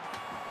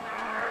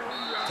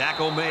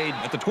 Tackle made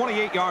at the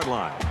 28-yard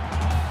line.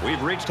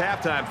 We've reached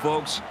halftime,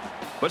 folks.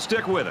 But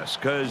stick with us,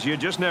 because you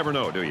just never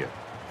know, do you?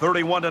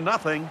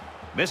 31-0,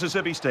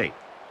 Mississippi State.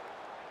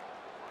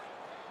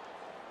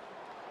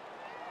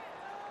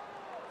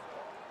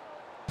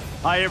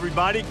 Hi,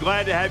 everybody.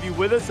 Glad to have you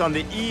with us on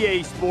the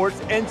EA Sports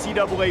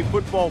NCAA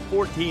Football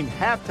 14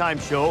 halftime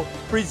show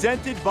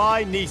presented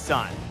by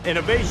Nissan.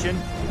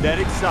 Innovation that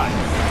excites.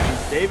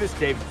 David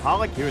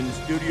Pollock here in the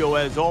studio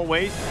as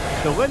always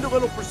to lend a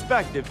little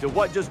perspective to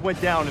what just went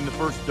down in the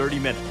first 30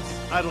 minutes.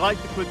 I'd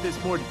like to put this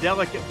more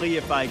delicately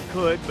if I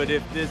could, but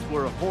if this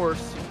were a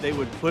horse, they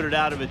would put it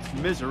out of its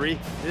misery.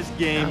 This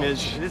game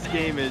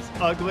is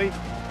ugly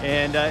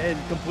and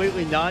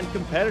completely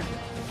non-competitive.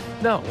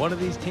 No, one of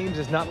these teams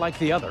is not like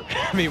the other.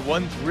 I mean,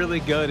 one's really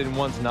good and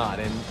one's not,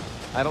 and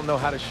I don't know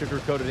how to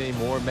sugarcoat it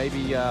anymore.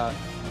 Maybe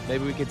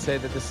we could say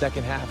that the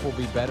second half will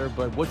be better,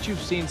 but what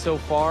you've seen so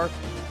far,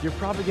 you're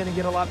probably going to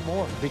get a lot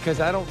more because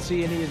I don't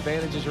see any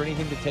advantages or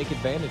anything to take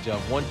advantage of.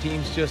 One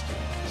team's just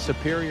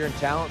superior in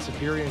talent,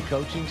 superior in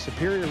coaching,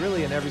 superior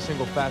really in every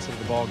single facet of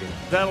the ballgame.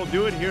 That'll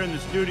do it here in the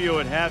studio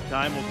at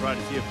halftime. We'll try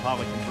to see if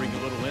Pollock can bring a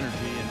little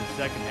energy in the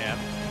second half.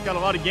 Got a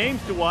lot of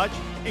games to watch,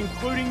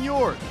 including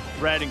yours.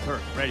 Brad and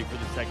Kirk ready for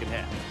the second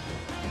half.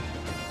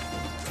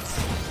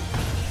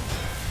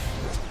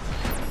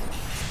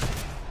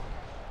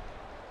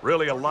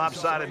 Really a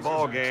lopsided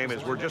ball game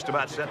as we're just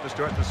about set to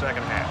start the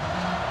second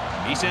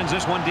half. He sends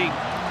this one deep.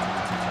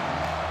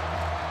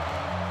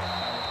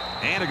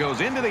 And it goes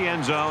into the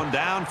end zone,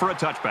 down for a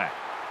touchback.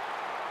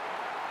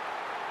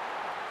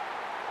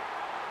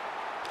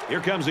 Here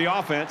comes the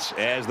offense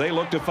as they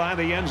look to find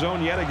the end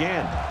zone yet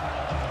again.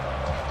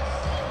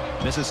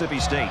 Mississippi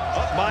State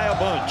up by a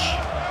bunch.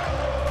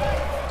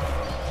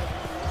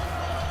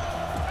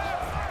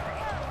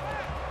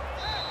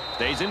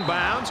 Stays in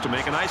bounds to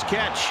make a nice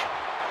catch.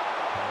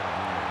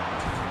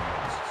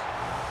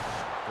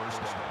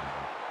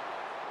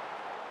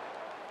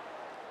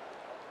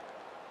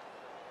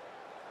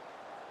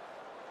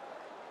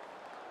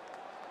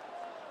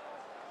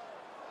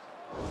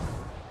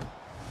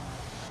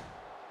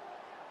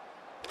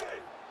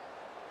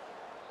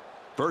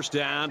 First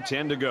down,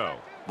 10 to go.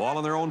 Ball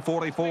on their own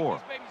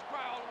 44.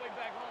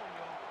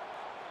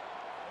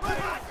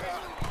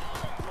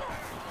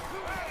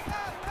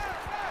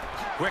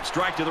 Quick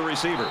strike to the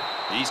receiver.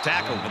 He's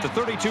tackled at the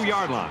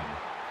 32-yard line.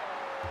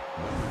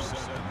 Number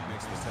 7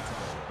 makes the tackle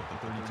at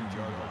the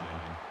 32-yard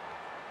line.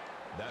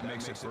 That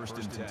makes it first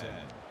and 10.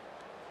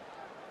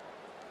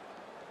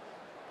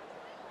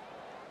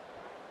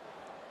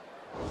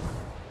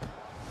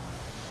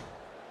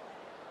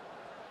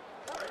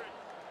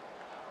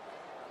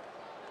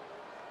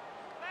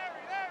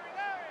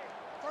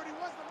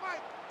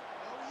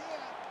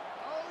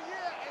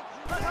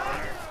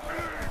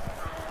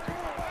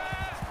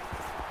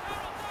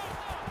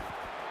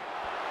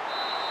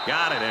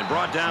 Got it and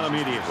brought down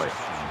immediately.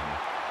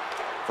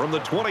 From the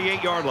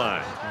 28-yard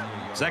line.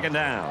 Second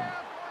down.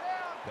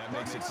 That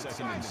makes it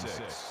second and 6.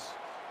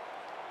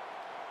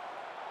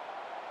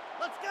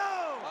 Let's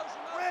go!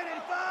 Red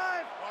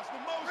 85!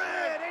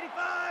 Red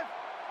 85!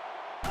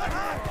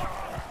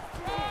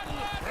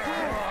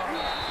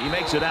 He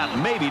makes it out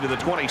maybe to the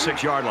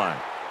 26-yard line.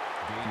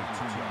 Gain of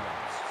 2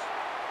 yards.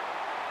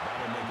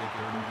 That'll make it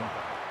 35.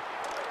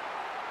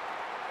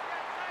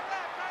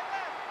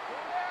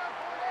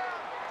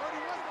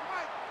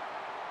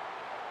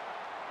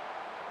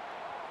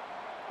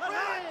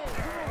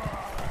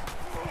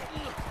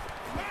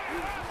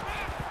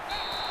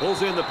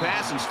 Pulls in the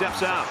pass and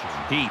steps out.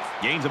 Heath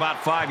gains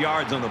about 5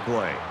 yards on the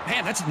play.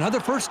 Man, that's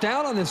another first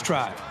down on this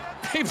drive.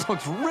 They've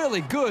looked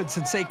really good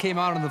since they came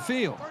out on the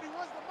field.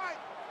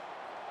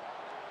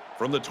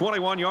 From the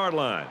 21-yard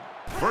line.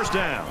 First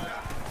down.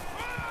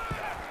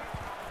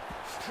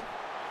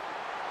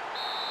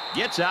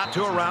 Gets out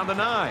to around the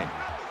 9.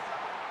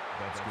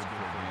 That's good for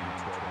a gain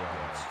of 12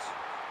 yards.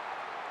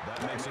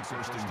 That makes it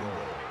first and goal.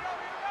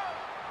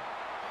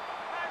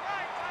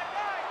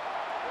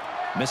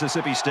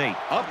 Mississippi State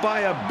Up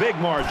by a big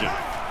margin.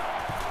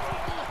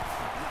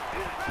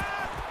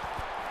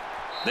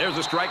 There's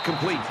a strike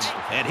complete,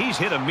 and he's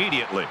hit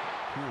immediately.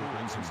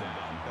 Brings him down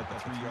at the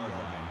 3-yard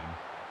line.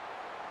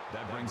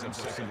 That brings up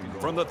second and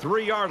goal. From the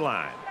 3-yard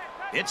line,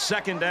 it's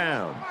second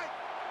down.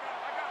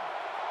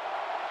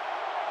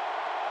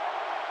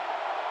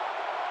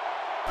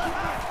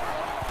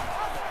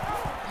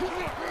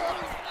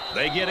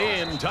 They get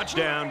in,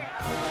 touchdown.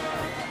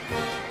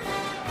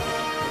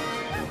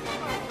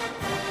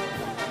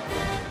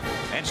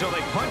 And so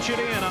they punch it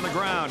in on the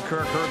ground,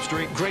 Kirk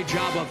Herbstreit. Great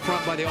job up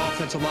front by the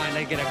offensive line.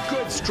 They get a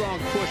good, strong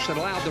push that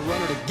allowed the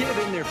runner to get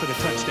in there for the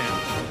touchdown.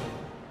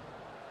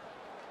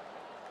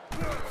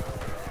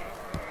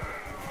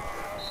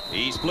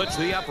 He splits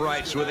the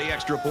uprights with the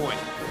extra point.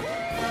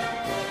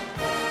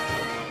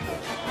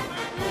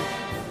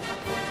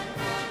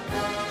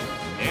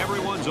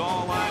 Everyone's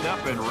all lined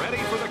up and ready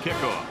for the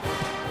kickoff.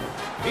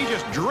 He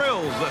just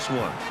drills this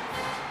one.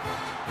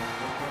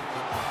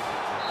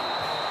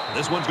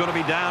 This one's going to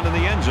be down in the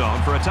end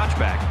zone for a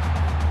touchback.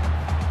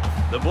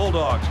 The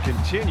Bulldogs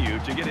continue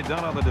to get it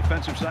done on the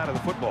defensive side of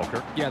the football,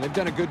 Kirk. Yeah, they've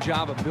done a good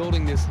job of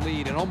building this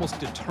lead and almost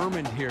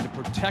determined here to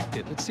protect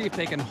it. Let's see if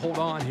they can hold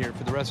on here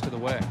for the rest of the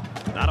way.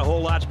 Not a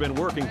whole lot's been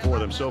working for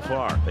them so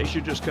far. They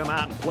should just come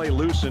out and play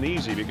loose and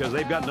easy because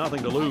they've got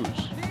nothing to lose.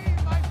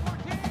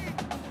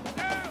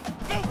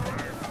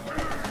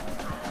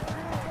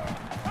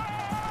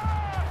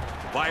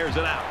 Fires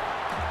it out.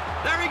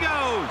 There he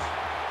goes.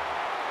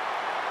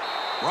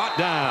 Brought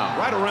down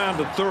right around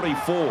the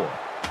 34.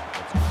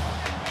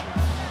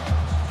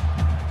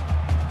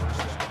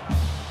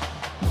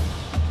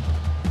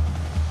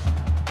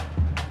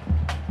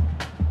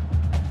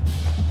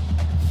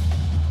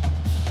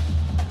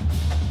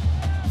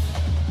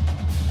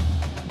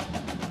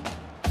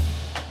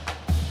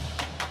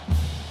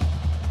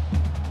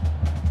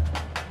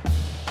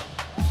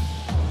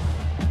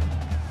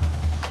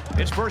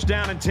 It's first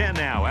down and 10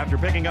 now after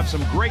picking up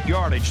some great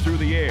yardage through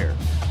the air.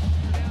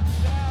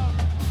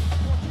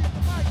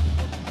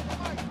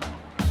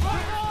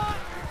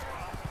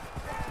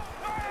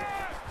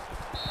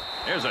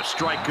 There's a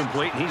strike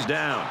complete, and he's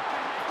down.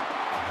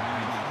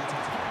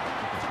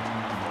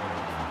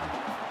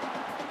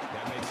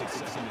 That makes it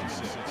second and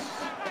 6.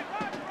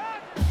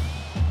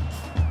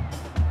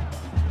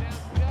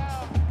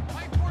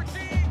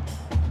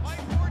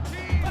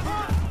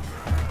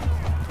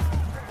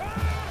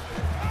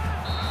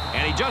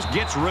 And he just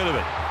gets rid of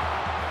it.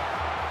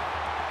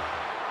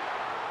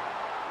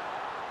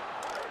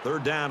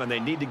 Third down, and they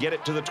need to get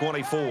it to the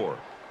 24.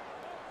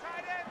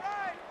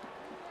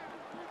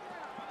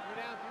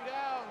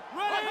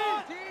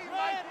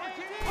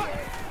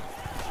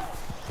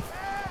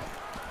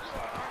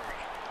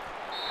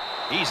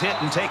 He's hit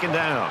and taken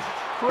down.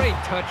 Great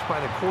touch by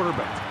the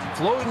quarterback,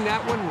 floating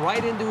that one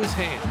right into his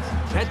hands.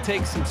 That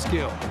takes some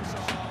skill.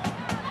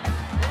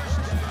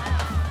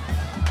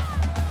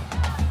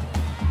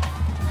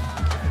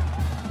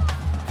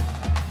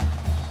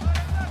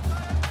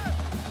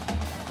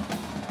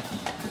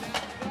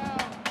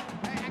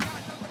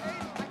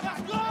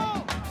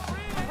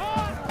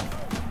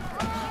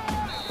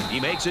 He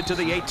makes it to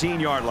the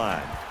 18-yard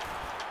line.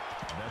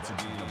 That's a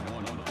gain of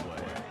 1 on the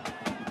play.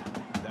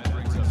 That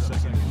brings up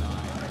second and 9.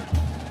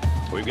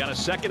 We've got a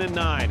second and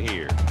 9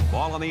 here.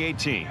 Ball on the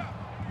 18.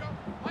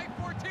 Mike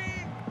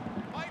 14.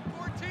 Mike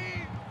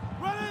 14.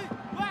 Ready.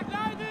 Black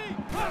 90.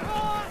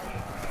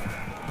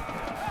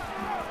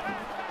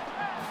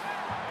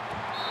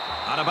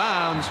 Out of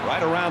bounds,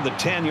 right around the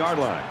 10-yard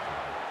line.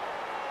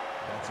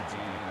 That's a gain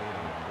of 8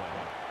 on the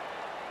play.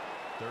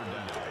 Third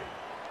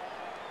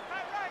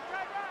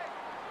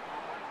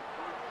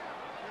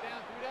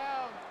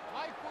down.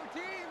 Mike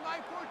 14.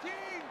 Mike 14.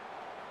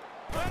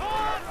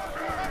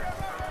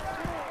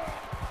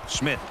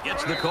 Smith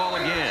gets the call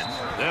again.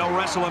 They'll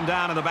wrestle him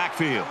down in the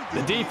backfield.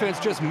 The defense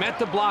just met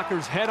the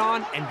blockers head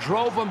on and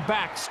drove them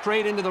back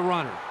straight into the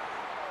runner.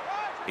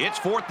 It's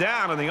fourth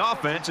down, and the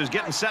offense is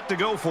getting set to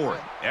go for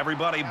it.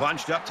 Everybody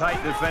bunched up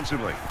tight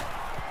defensively.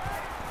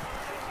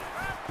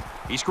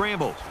 He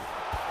scrambles.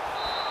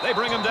 They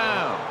bring him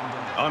down.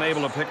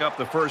 Unable to pick up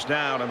the first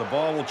down, and the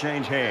ball will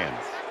change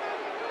hands.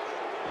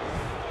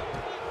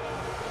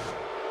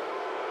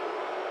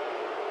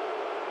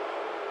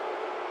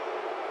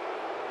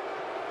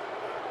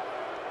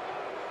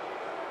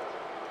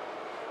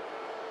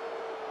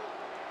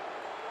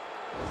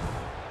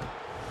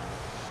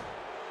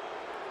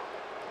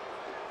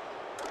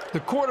 The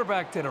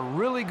quarterback did a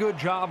really good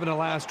job in the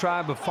last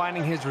drive of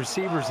finding his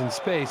receivers in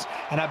space,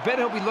 and I bet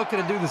he'll be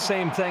looking to do the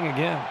same thing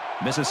again.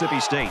 Mississippi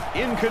State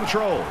in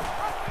control.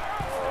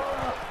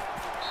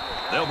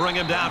 They'll bring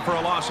him down for a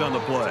loss on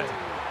the play.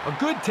 A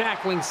good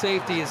tackling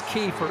safety is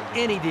key for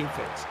any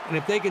defense, and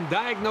if they can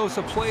diagnose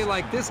a play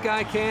like this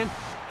guy can,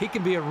 he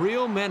can be a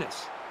real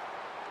menace.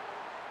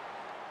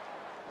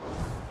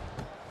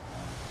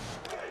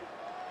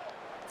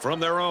 From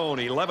their own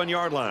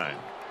 11-yard line.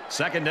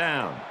 Second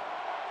down.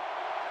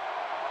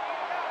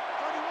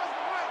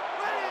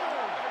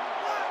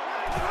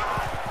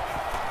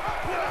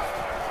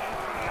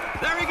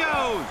 There he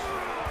goes.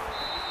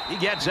 He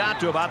gets out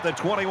to about the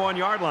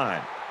 21-yard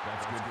line.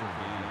 That's good for a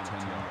gain of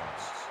 10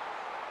 yards.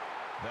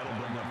 That'll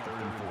bring up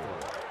 3rd and 4.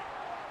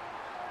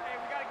 Hey,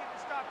 we got to get the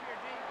stop here,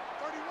 D.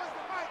 31's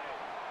the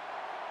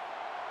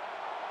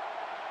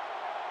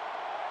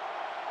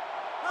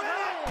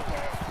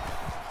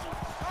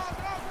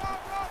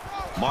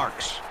mic.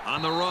 Marks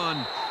on the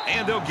run,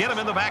 and they'll get him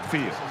in the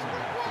backfield. Loss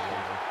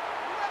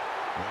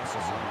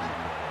of 1 on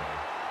the play.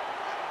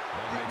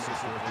 That makes it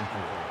 4th and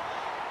 4.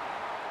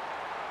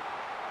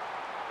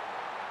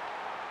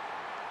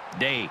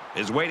 Day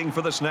is waiting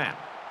for the snap.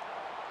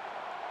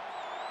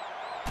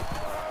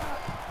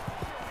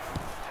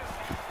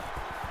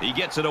 He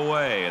gets it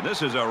away, and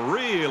this is a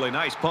really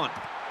nice punt.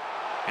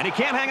 And he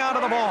can't hang on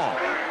to the ball.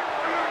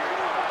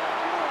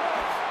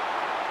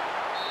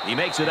 He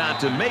makes it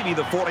out to maybe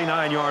the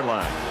 49-yard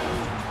line.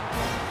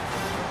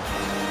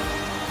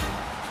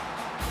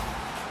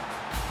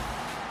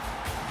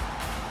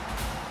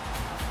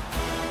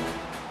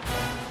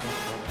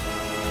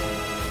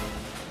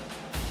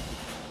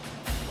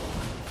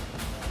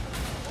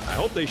 I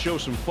hope they show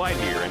some fight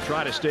here and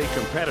try to stay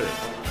competitive.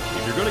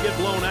 If you're going to get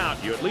blown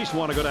out, you at least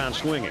want to go down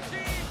swinging.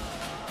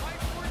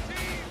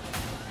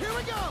 Here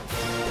we go.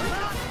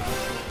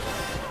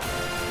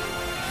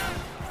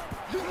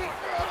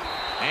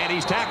 And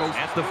he's tackled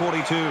at the 42.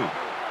 Number 12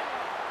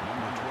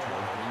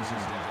 brings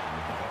his down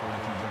at the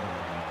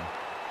 42-yard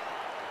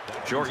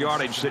line. Short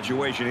yardage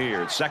situation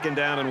here. It's 2nd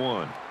down and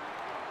 1. Ready?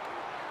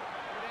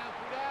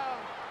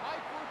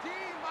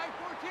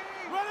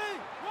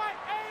 White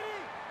 80.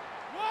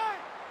 White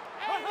 80.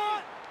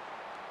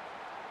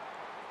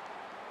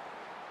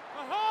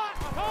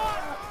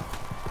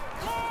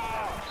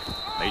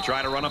 They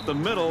try to run up the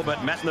middle,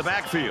 but met in the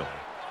backfield.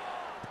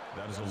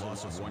 That is a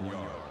loss of 1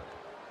 yard.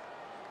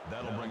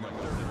 That'll bring up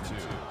 3rd and 2.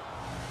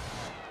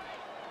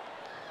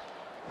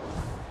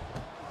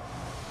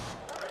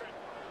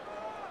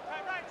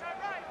 Time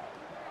right.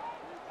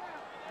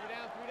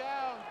 3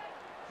 down.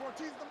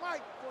 14's the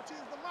mic.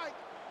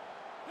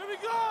 Here we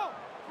go.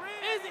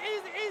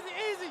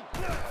 Easy.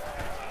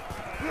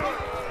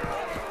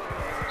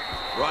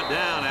 Brought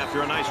down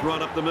after a nice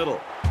run up the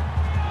middle.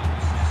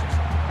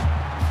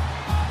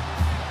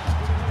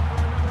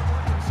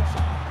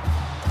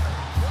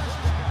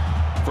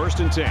 First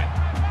and 10.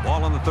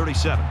 Ball on the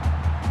 37.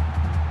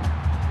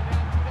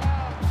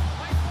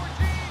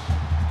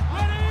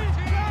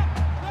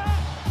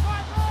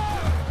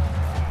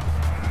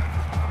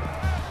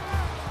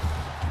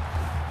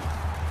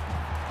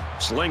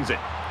 Slings it.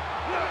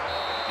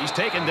 He's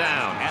taken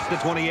down at the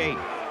 28.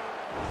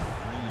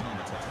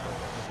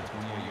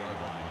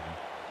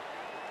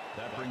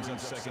 That brings up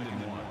 2nd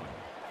and 1.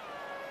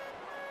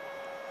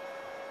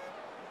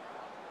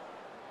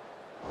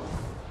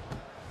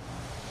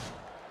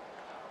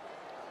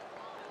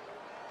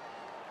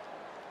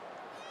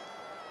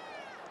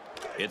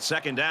 It's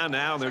 2nd down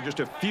now, and they're just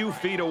a few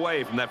feet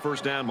away from that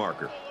 1st down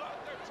marker.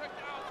 3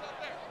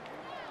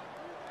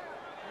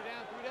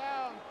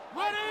 down.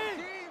 Ready?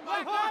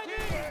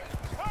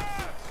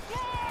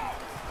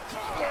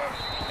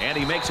 And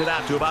he makes it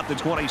out to about the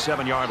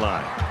 27-yard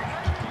line.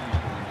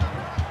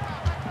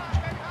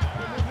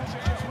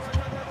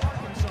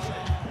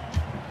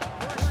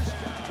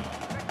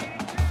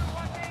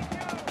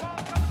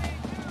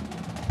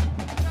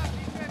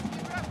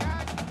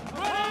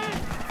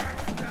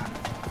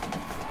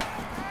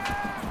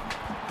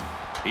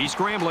 He's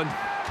scrambling,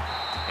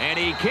 and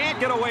he can't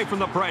get away from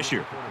the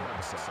pressure.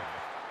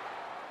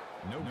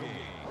 No gain.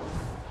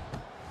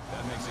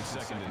 That makes it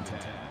 2nd and 10.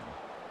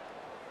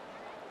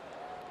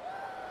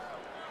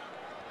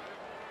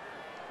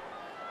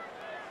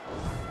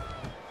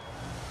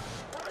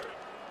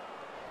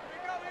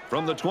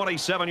 From the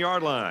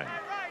 27-yard line.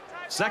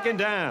 2nd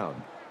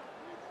down.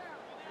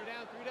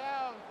 3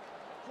 down.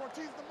 14's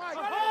the mic.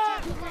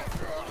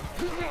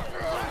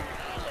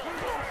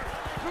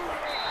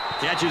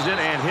 Catches it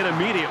and hit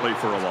immediately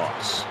for a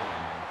loss.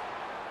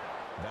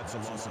 That's a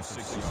loss of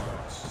 6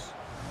 yards.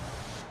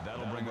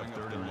 That'll bring up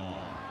 3rd and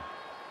long.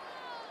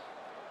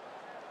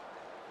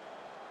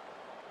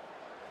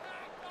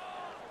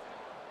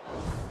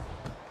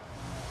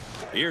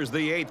 Here's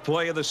the 8th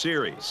play of the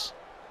series.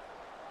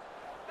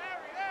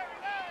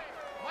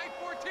 Mike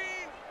 14.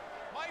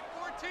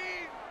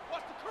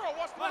 What's the curl?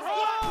 What's the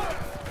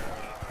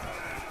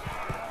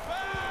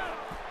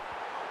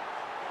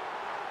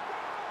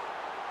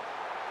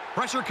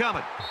Pressure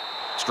coming.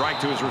 Strike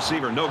to his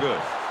receiver, no good.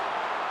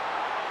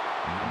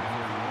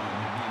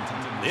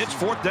 It's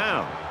 4th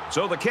down.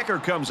 So the kicker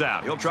comes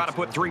out. He'll try to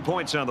put 3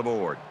 points on the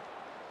board.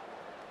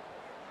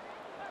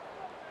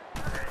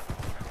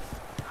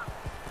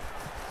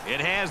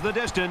 It has the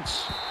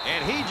distance,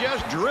 and he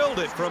just drilled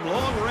it from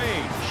long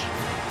range.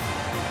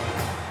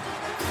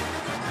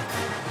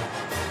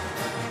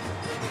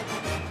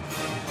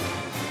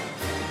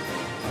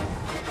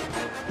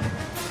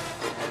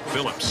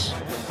 Phillips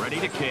ready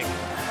to kick.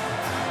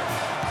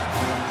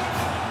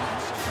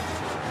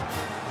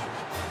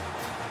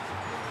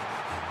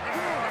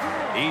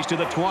 He's to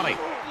the 20.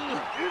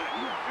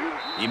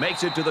 He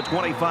makes it to the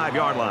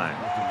 25-yard line.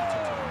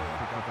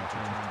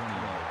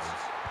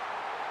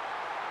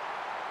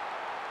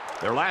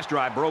 Their last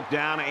drive broke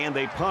down and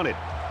they punted.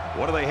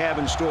 What do they have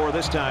in store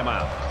this time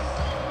out?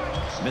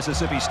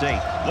 Mississippi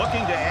State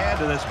looking to add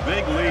to this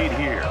big lead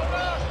here.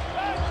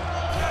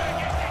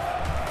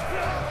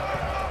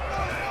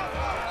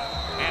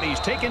 And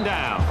he's taken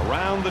down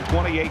around the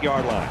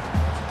 28-yard line.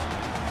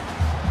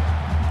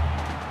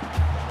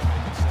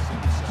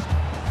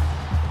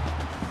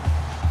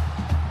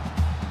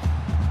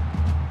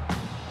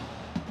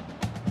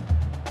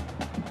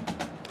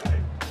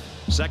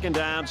 Second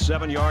down,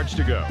 7 yards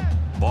to go.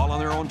 Ball on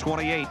their own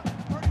 28.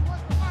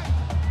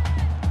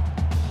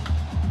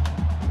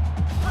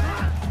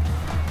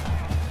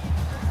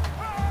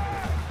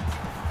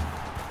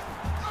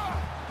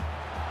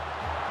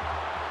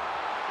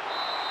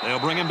 They'll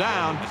bring him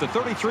down at the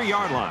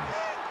 33-yard line.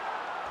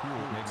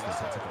 Makes the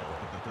tackle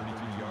at the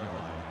 33-yard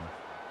line.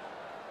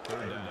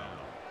 Third down.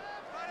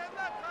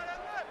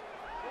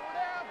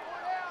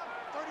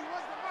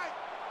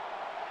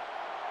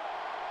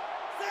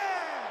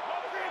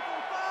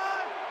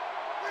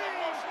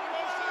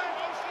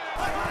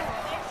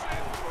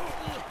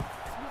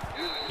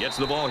 Gets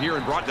the ball here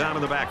and brought down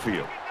in the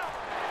backfield.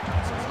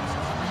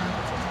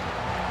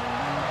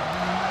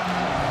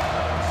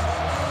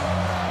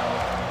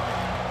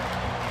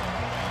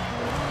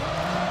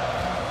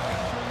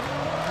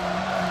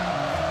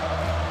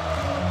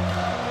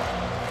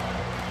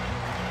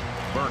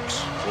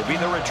 Burks will be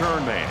the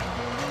return man.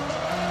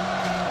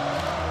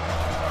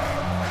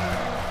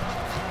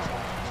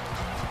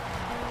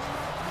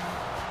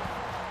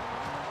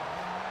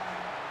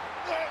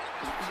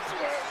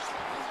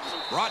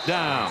 Brought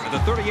down at the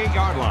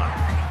 38-yard line.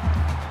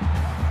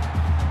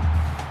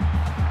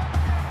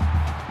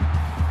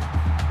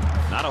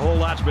 Not a whole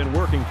lot's been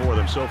working for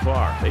them so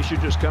far. They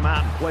should just come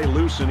out and play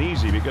loose and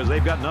easy because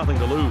they've got nothing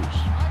to lose.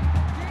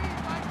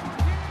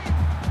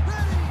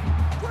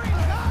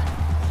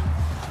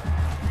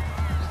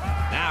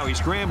 Now he's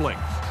scrambling.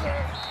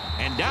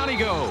 And down he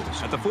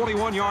goes at the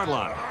 41-yard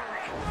line.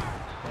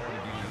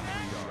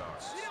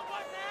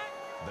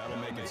 That'll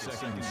make it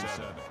 2nd and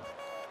 7.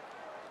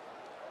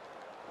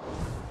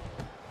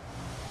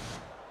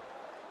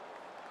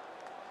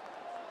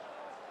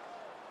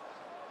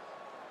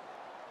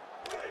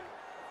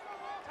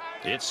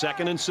 It's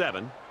 2nd and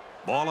 7.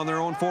 Ball on their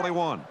own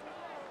 41.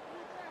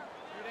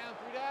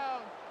 3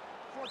 down.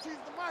 14's the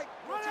mic.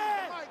 14's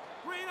the mic.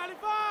 Green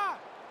 95.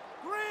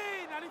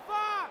 Green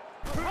 95.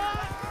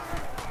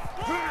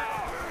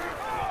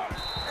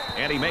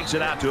 And he makes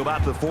it out to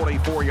about the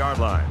 44-yard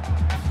line.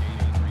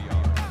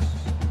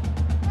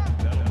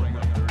 That'll bring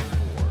up 34.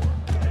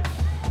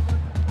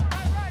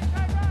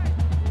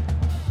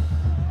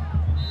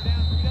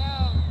 3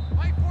 down.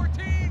 Mike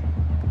 14.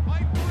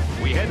 Mike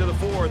 14. We head to the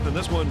 4th, and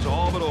this one's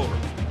all but over.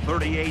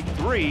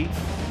 38-3,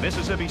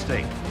 Mississippi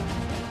State.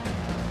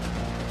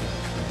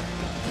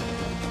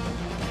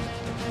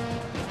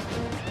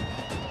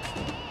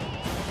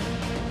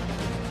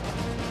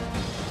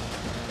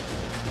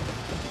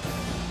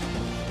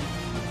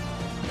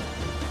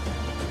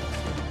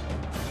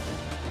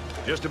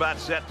 Just about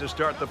set to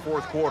start the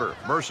 4th quarter,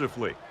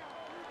 mercifully.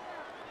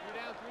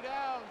 3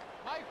 down.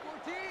 Mike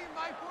 14.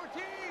 Mike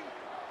 14.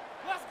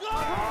 Let's go.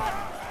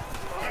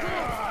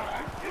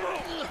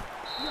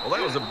 Well,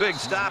 that was a big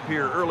stop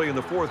here early in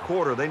the 4th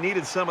quarter. They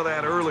needed some of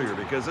that earlier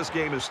because this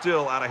game is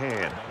still out of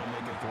hand. That'll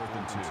make it 4th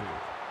and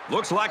 2.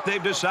 Looks like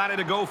they've decided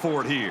to go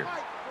for it here.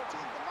 Mike 14's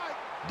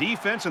the mic.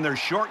 Defense and their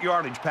short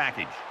yardage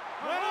package.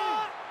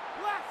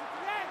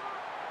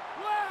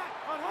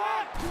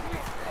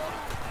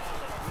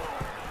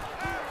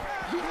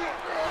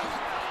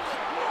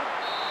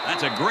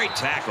 That's a great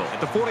tackle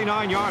at the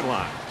 49-yard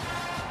line.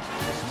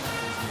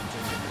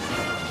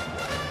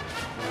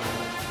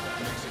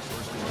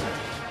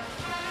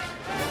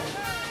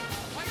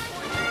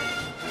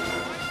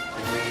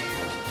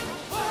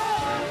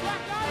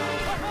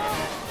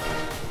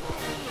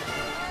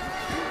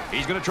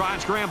 He's going to try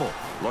and scramble.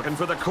 Looking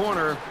for the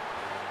corner.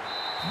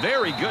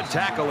 Very good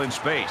tackle in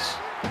space.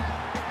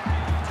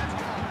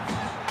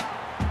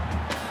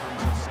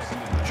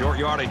 Short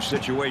yardage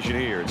situation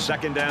here.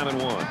 2nd down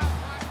and 1.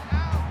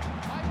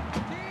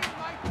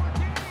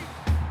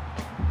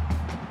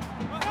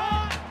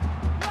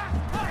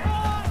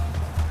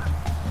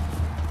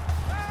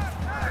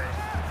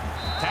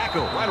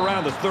 Tackle right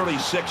around the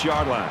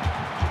 36-yard line.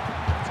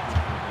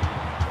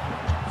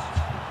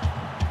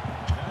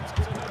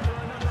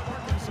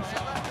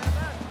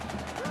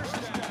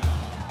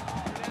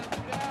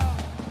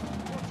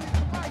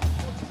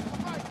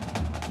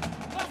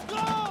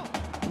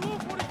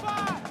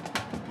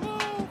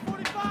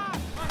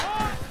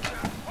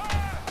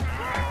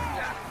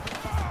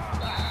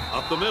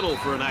 Up the middle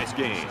for a nice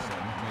gain.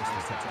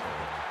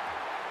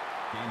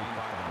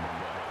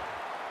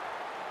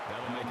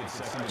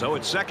 So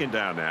it's 2nd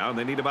down now, and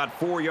they need about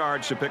 4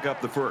 yards to pick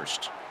up the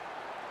first.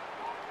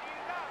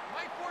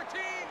 Mike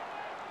 14.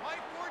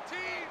 Mike 14.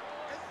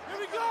 Here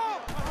we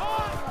go.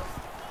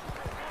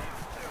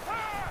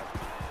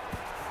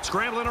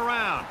 Scrambling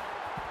around.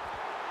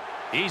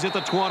 He's at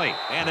the 20,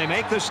 and they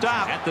make the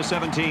stop at the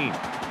 17.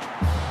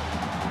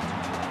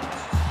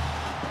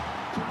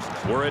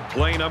 We're at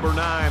play number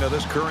 9 of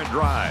this current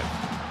drive.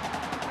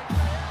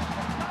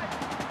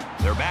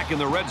 They're back in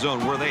the red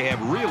zone where they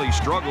have really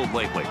struggled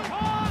lately.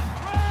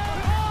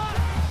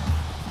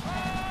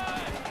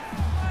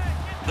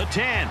 The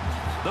 10,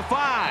 the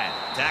 5.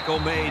 Tackle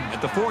made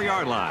at the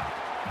 4-yard line.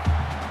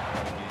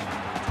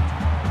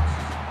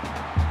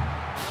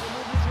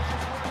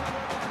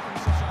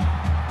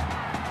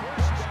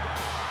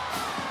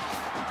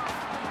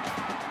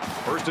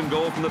 First and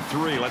goal from the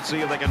 3. Let's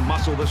see if they can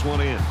muscle this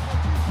one in.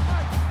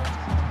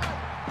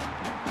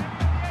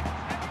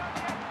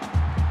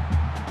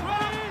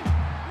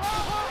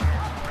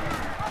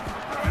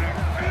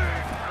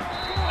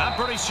 I'm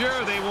pretty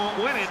sure they won't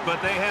win it,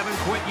 but they haven't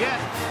quit yet.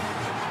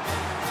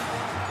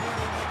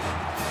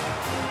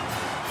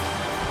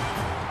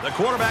 The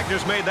quarterback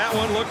just made that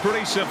one look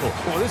pretty simple.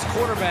 Well, this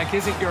quarterback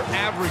isn't your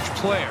average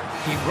player.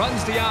 He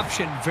runs the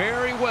option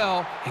very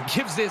well and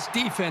gives this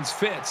defense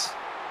fits.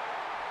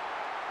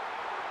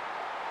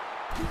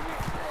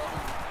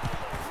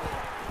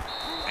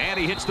 And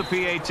he hits the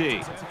PAT.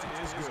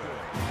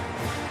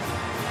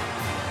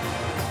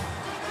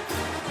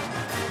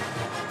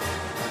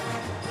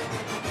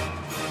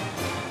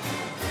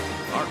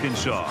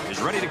 Arkansas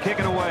is ready to kick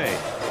it away.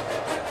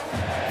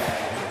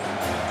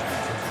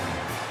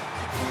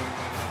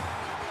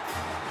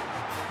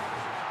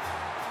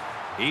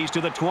 He's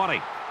to the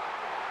 20.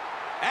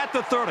 At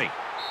the 30.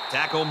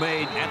 Tackle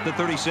made at the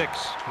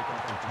 36.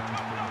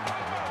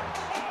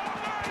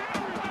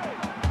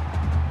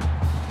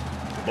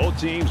 Both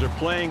teams are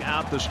playing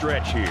out the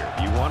stretch here.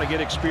 You want to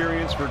get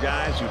experience for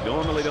guys who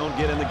normally don't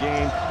get in the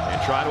game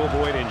and try to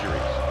avoid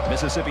injuries.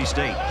 Mississippi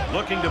State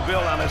Looking to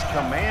build on his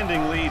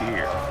commanding lead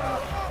here.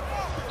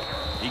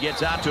 He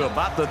gets out to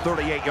about the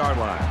 38-yard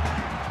line.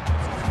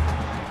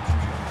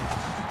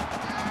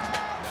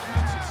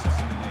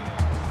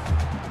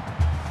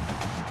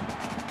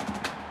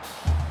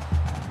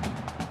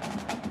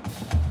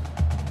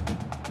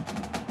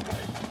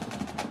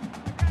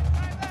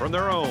 From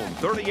their own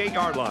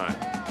 38-yard line,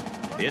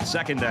 it's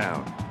second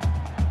down.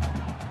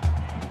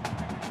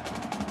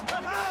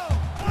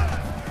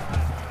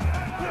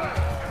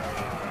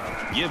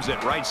 Gives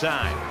it right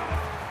side.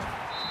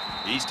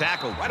 He's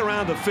tackled right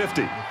around the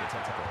 50. That's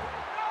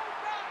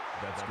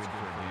good for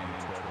a gain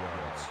of 12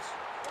 yards.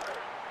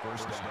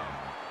 First down.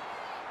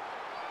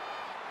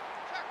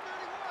 Check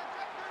 31,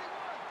 check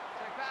 31.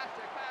 Check pass,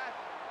 check pass.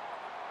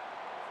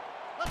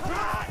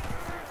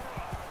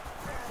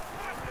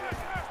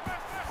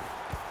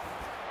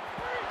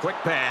 Quick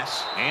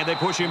pass, and they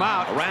push him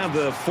out around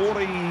the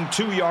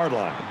 42-yard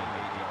line.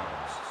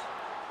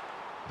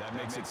 That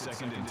makes it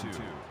second and 2.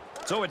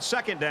 So it's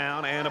second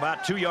down and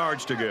about 2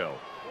 yards to go.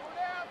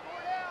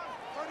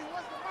 31's the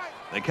mic.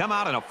 They come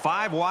out in a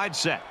 5-wide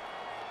set.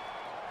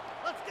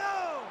 Let's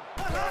go.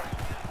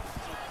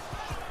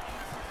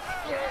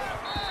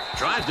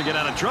 Tries to get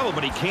out of trouble,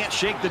 but he can't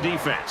shake the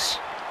defense.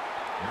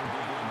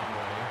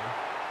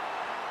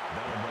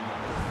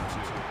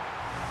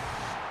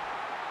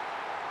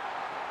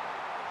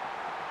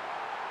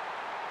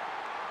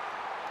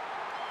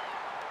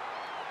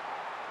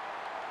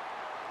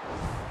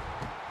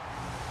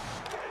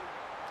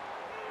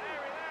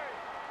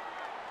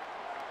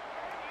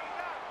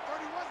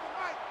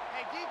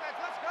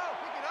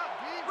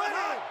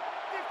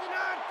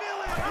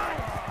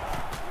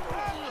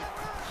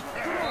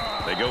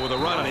 They go with a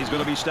run, and he's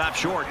going to be stopped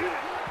short.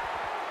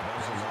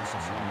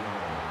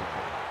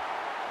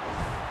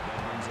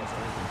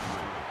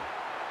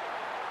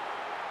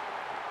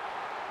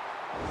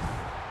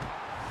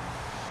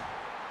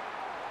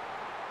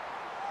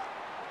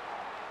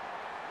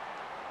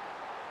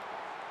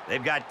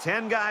 They've got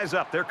 10 guys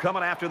up. They're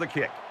coming after the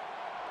kick.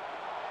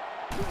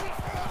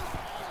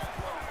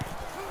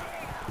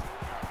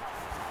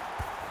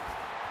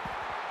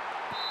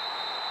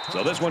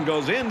 So this one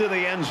goes into the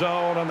end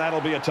zone, and that'll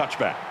be a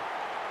touchback.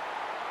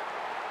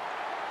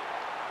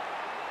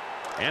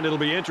 And it'll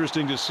be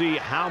interesting to see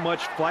how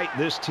much fight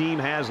this team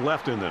has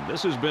left in them.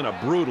 This has been a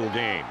brutal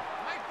game.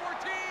 Mike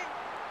 14.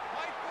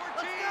 Mike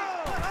 14.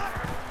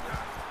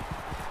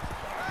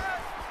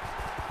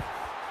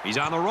 He's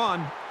on the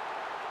run.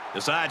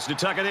 Decides to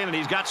tuck it in, and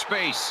he's got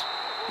space.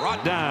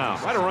 Brought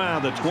down right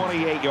around the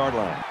 28-yard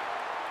line.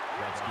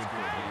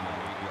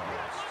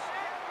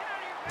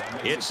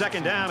 It's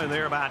second down, and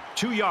they're about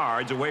 2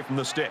 yards away from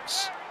the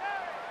sticks.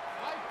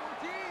 Mike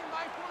 14.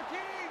 Mike 14.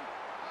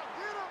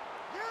 Get him.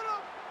 Get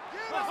him.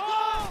 Get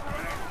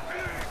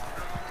him.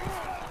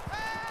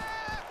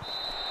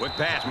 Quick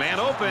pass, man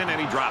open,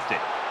 and he dropped it.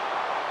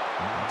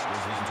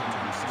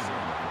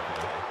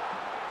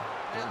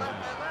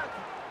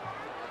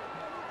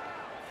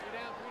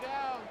 Three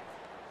down.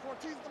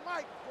 14's the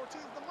mic.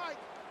 14's the mic.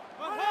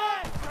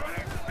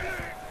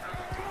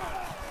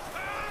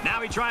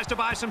 Now he tries to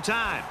buy some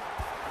time.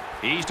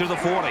 He's to the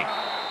 40.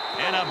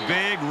 And a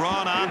big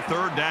run on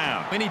third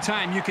down.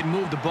 Anytime you can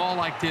move the ball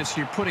like this,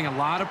 you're putting a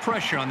lot of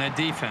pressure on that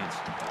defense.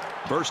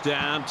 First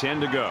down, 10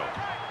 to go.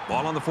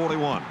 Ball on the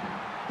 41.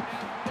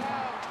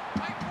 Mike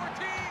 14.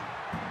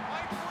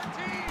 Mike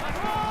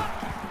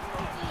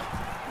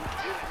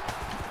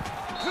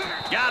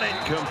 14. got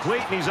it.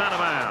 Complete, and he's out of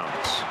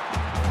bounds.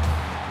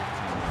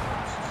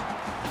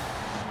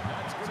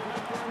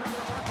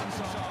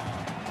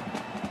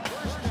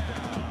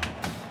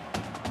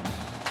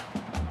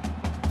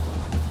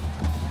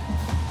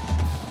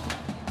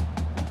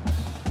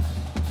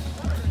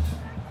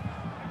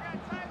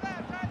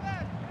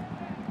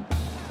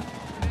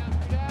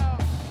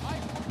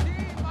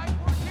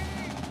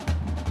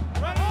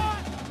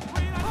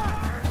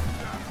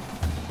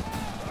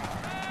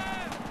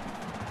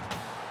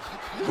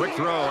 Quick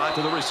throw out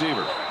to the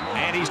receiver.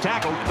 And he's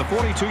tackled at the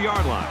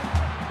 42-yard line.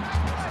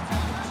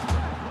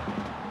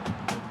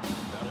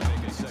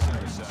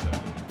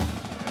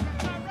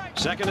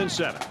 Second and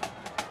 7.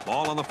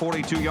 Ball on the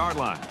 42-yard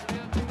line.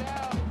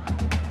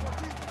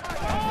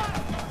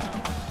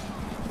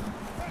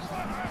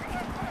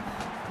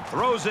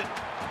 Throws it.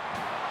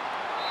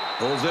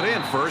 Pulls it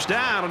in. First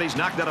down, and he's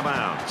knocked out of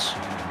bounds.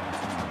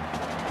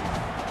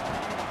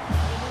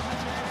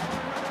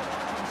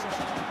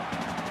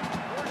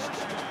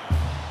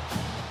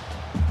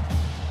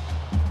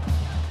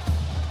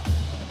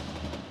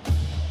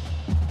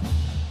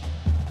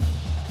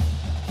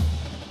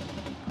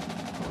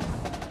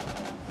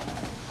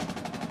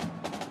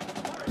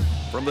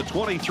 From the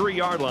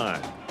 23-yard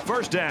line.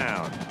 First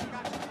down.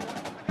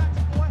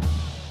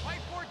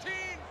 Mike 14.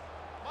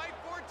 Mike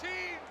 14.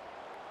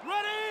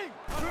 Ready.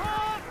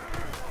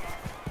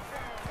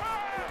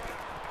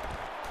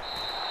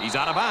 He's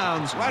out of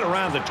bounds right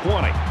around the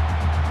 20.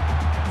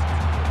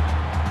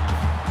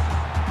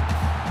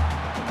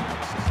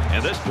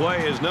 And this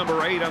play is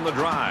number 8 on the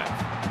drive.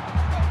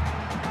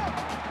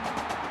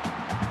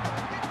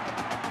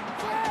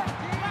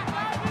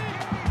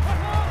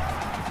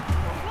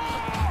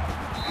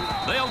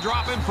 They'll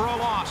drop him for a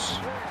loss.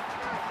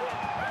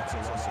 That's a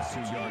loss of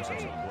 2 yards on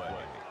the play.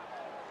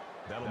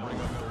 That'll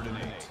bring up 3rd and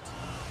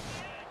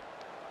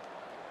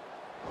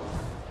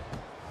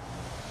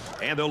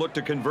 8. And they'll look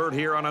to convert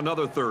here on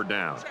another 3rd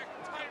down. Check.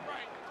 Tight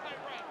right. Tight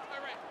right.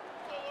 Tight right.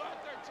 Solo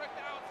out there. Check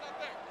the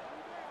outside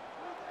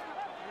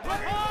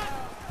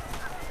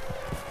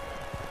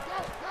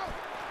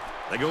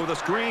there. They go with a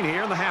screen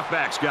here, and the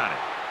halfback's got it.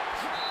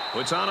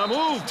 Puts on a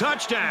move.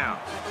 Touchdown.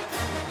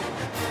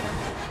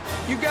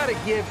 You got to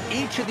give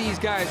each of these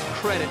guys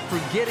credit for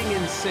getting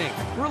in sync,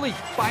 really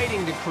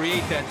fighting to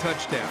create that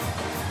touchdown.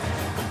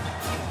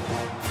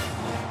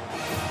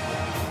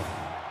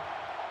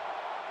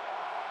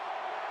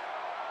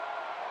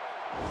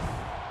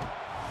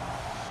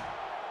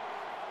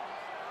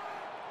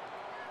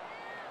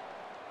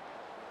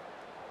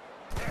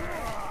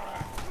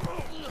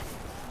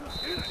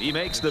 He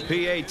makes the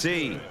PAT.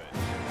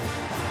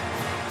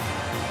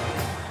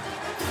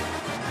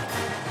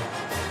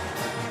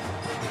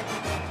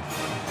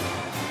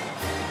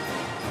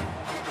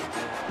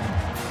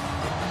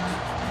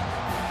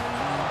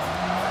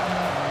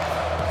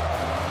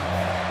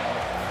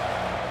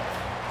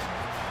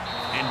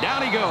 And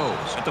down he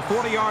goes at the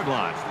 40-yard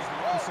line.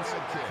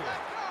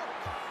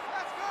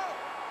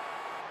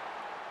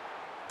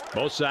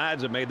 Both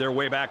sides have made their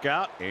way back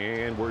out,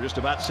 and we're just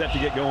about set to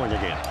get going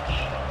again.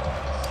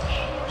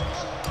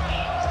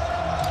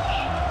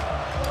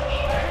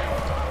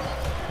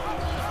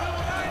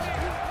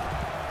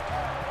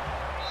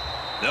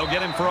 They'll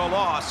get him for a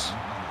loss.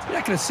 You're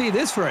not going to see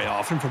this very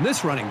often from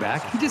this running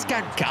back. He just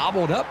got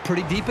gobbled up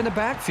pretty deep in the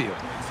backfield.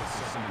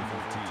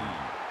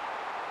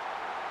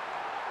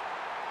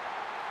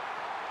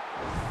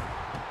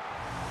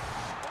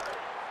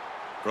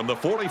 From the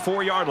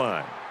 44-yard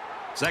line.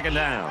 Second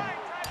down.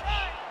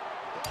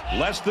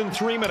 Less than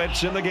 3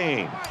 minutes in the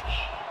game.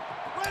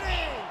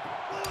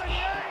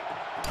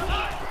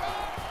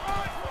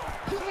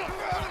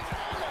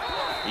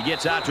 He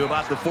gets out to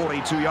about the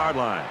 42-yard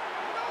line.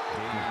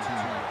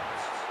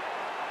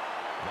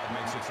 That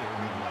makes it 3rd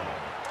and 11.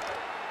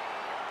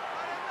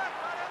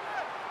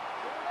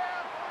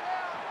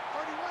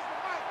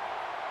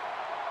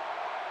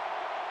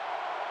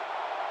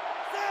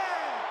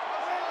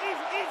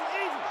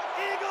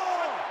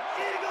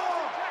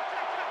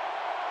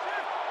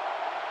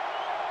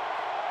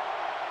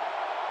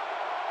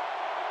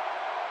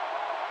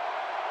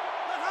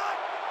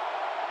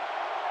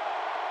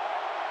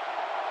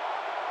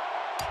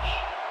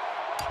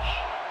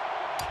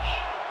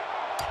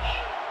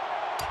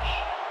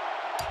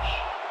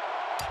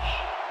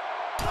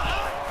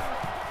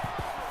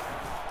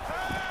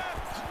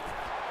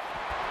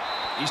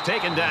 He's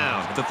taken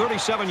down at the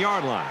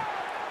 37-yard line.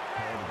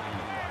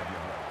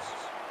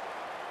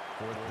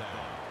 4th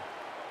down.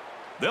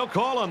 They'll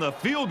call on the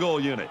field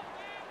goal unit.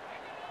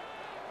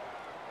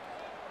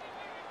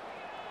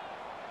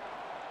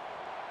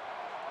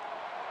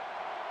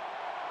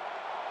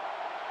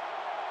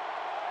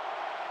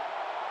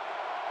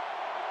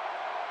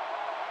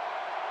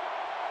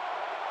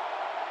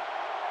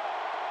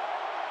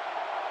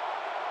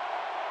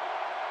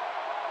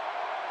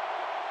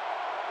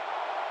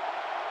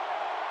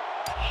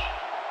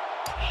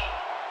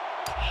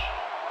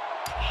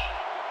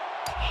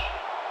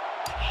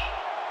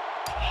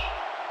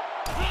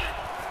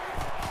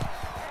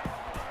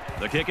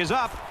 The kick is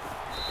up,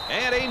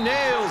 And he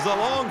nails the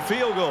long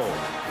field goal.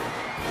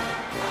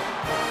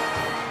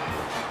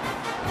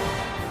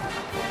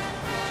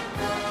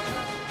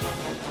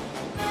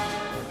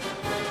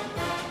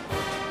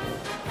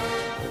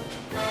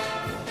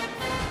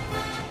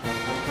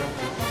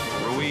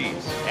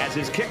 Has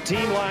his kick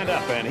team lined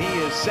up, and he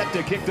is set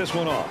to kick this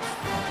one off.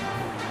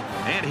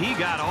 And he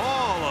got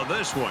all of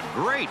this one.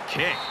 Great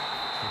kick.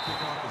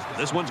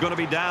 This one's going to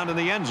be down in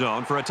the end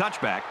zone for a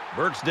touchback.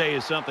 Burke's day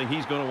is something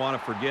he's going to want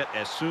to forget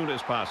as soon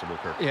as possible,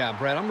 Kirk. Yeah,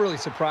 Brad, I'm really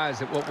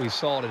surprised at what we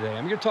saw today. I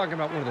mean, you're talking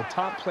about one of the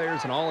top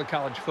players in all of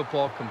college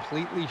football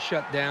completely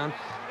shut down.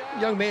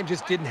 The young man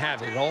just didn't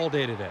have it all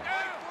day today.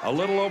 A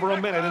little over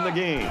a minute in the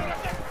game.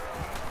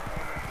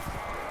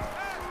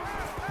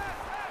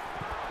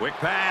 Quick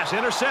pass,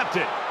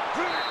 intercepted.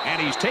 And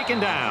he's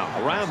taken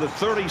down around the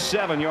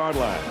 37-yard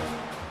line.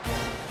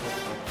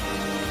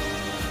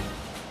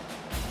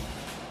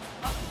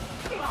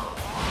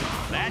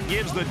 That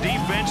gives the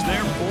defense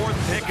their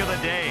 4th pick of the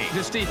day.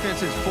 This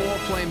defense is full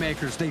of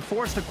playmakers. They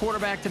force the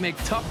quarterback to make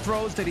tough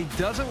throws that he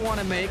doesn't want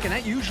to make, and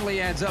that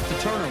usually adds up to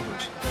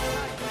turnovers.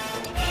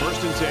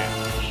 1st and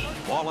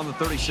 10. Ball on the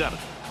 37.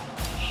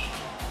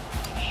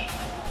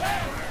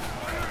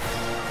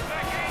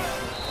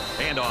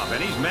 Handoff,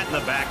 and he's met in the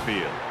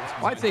backfield.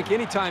 Well, I think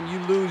anytime you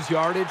lose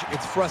yardage,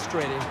 it's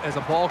frustrating as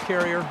a ball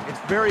carrier. It's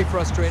very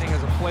frustrating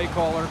as a play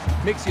caller.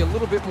 Makes you a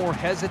little bit more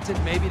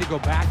hesitant maybe to go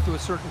back to a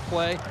certain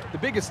play. The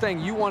biggest thing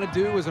you want to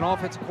do as an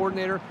offensive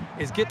coordinator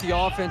is get the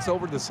offense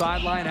over to the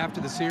sideline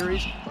after the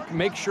series,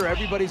 make sure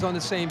everybody's on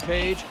the same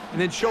page, and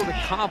then show the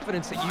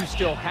confidence that you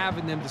still have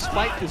in them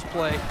despite this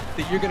play,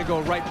 that you're going to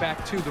go right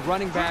back to the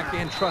running back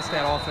and trust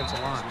that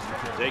offensive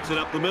line. Takes it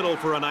up the middle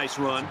for a nice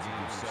run.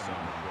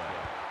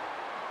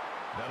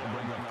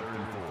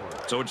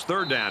 So it's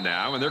 3rd down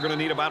now, and they're going to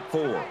need about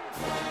 4.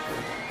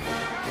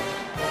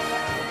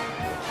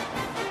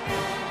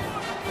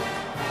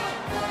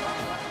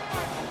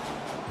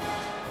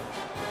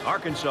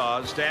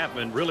 Arkansas staff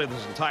and really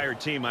this entire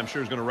team, I'm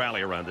sure, is going to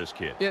rally around this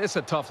kid. Yeah, it's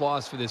a tough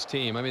loss for this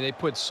team. I mean, they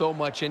put so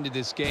much into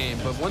this game,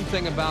 but one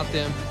thing about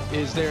them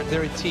is they're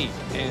a team.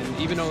 And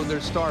even though their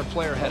star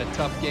player had a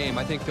tough game,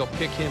 I think they'll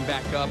pick him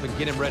back up and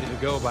get him ready to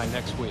go by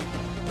next week.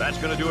 That's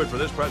going to do it for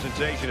this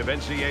presentation of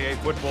NCAA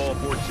Football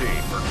 14.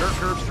 For Kirk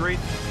Herbstreit,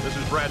 this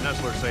is Brad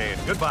Nessler saying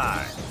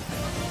goodbye.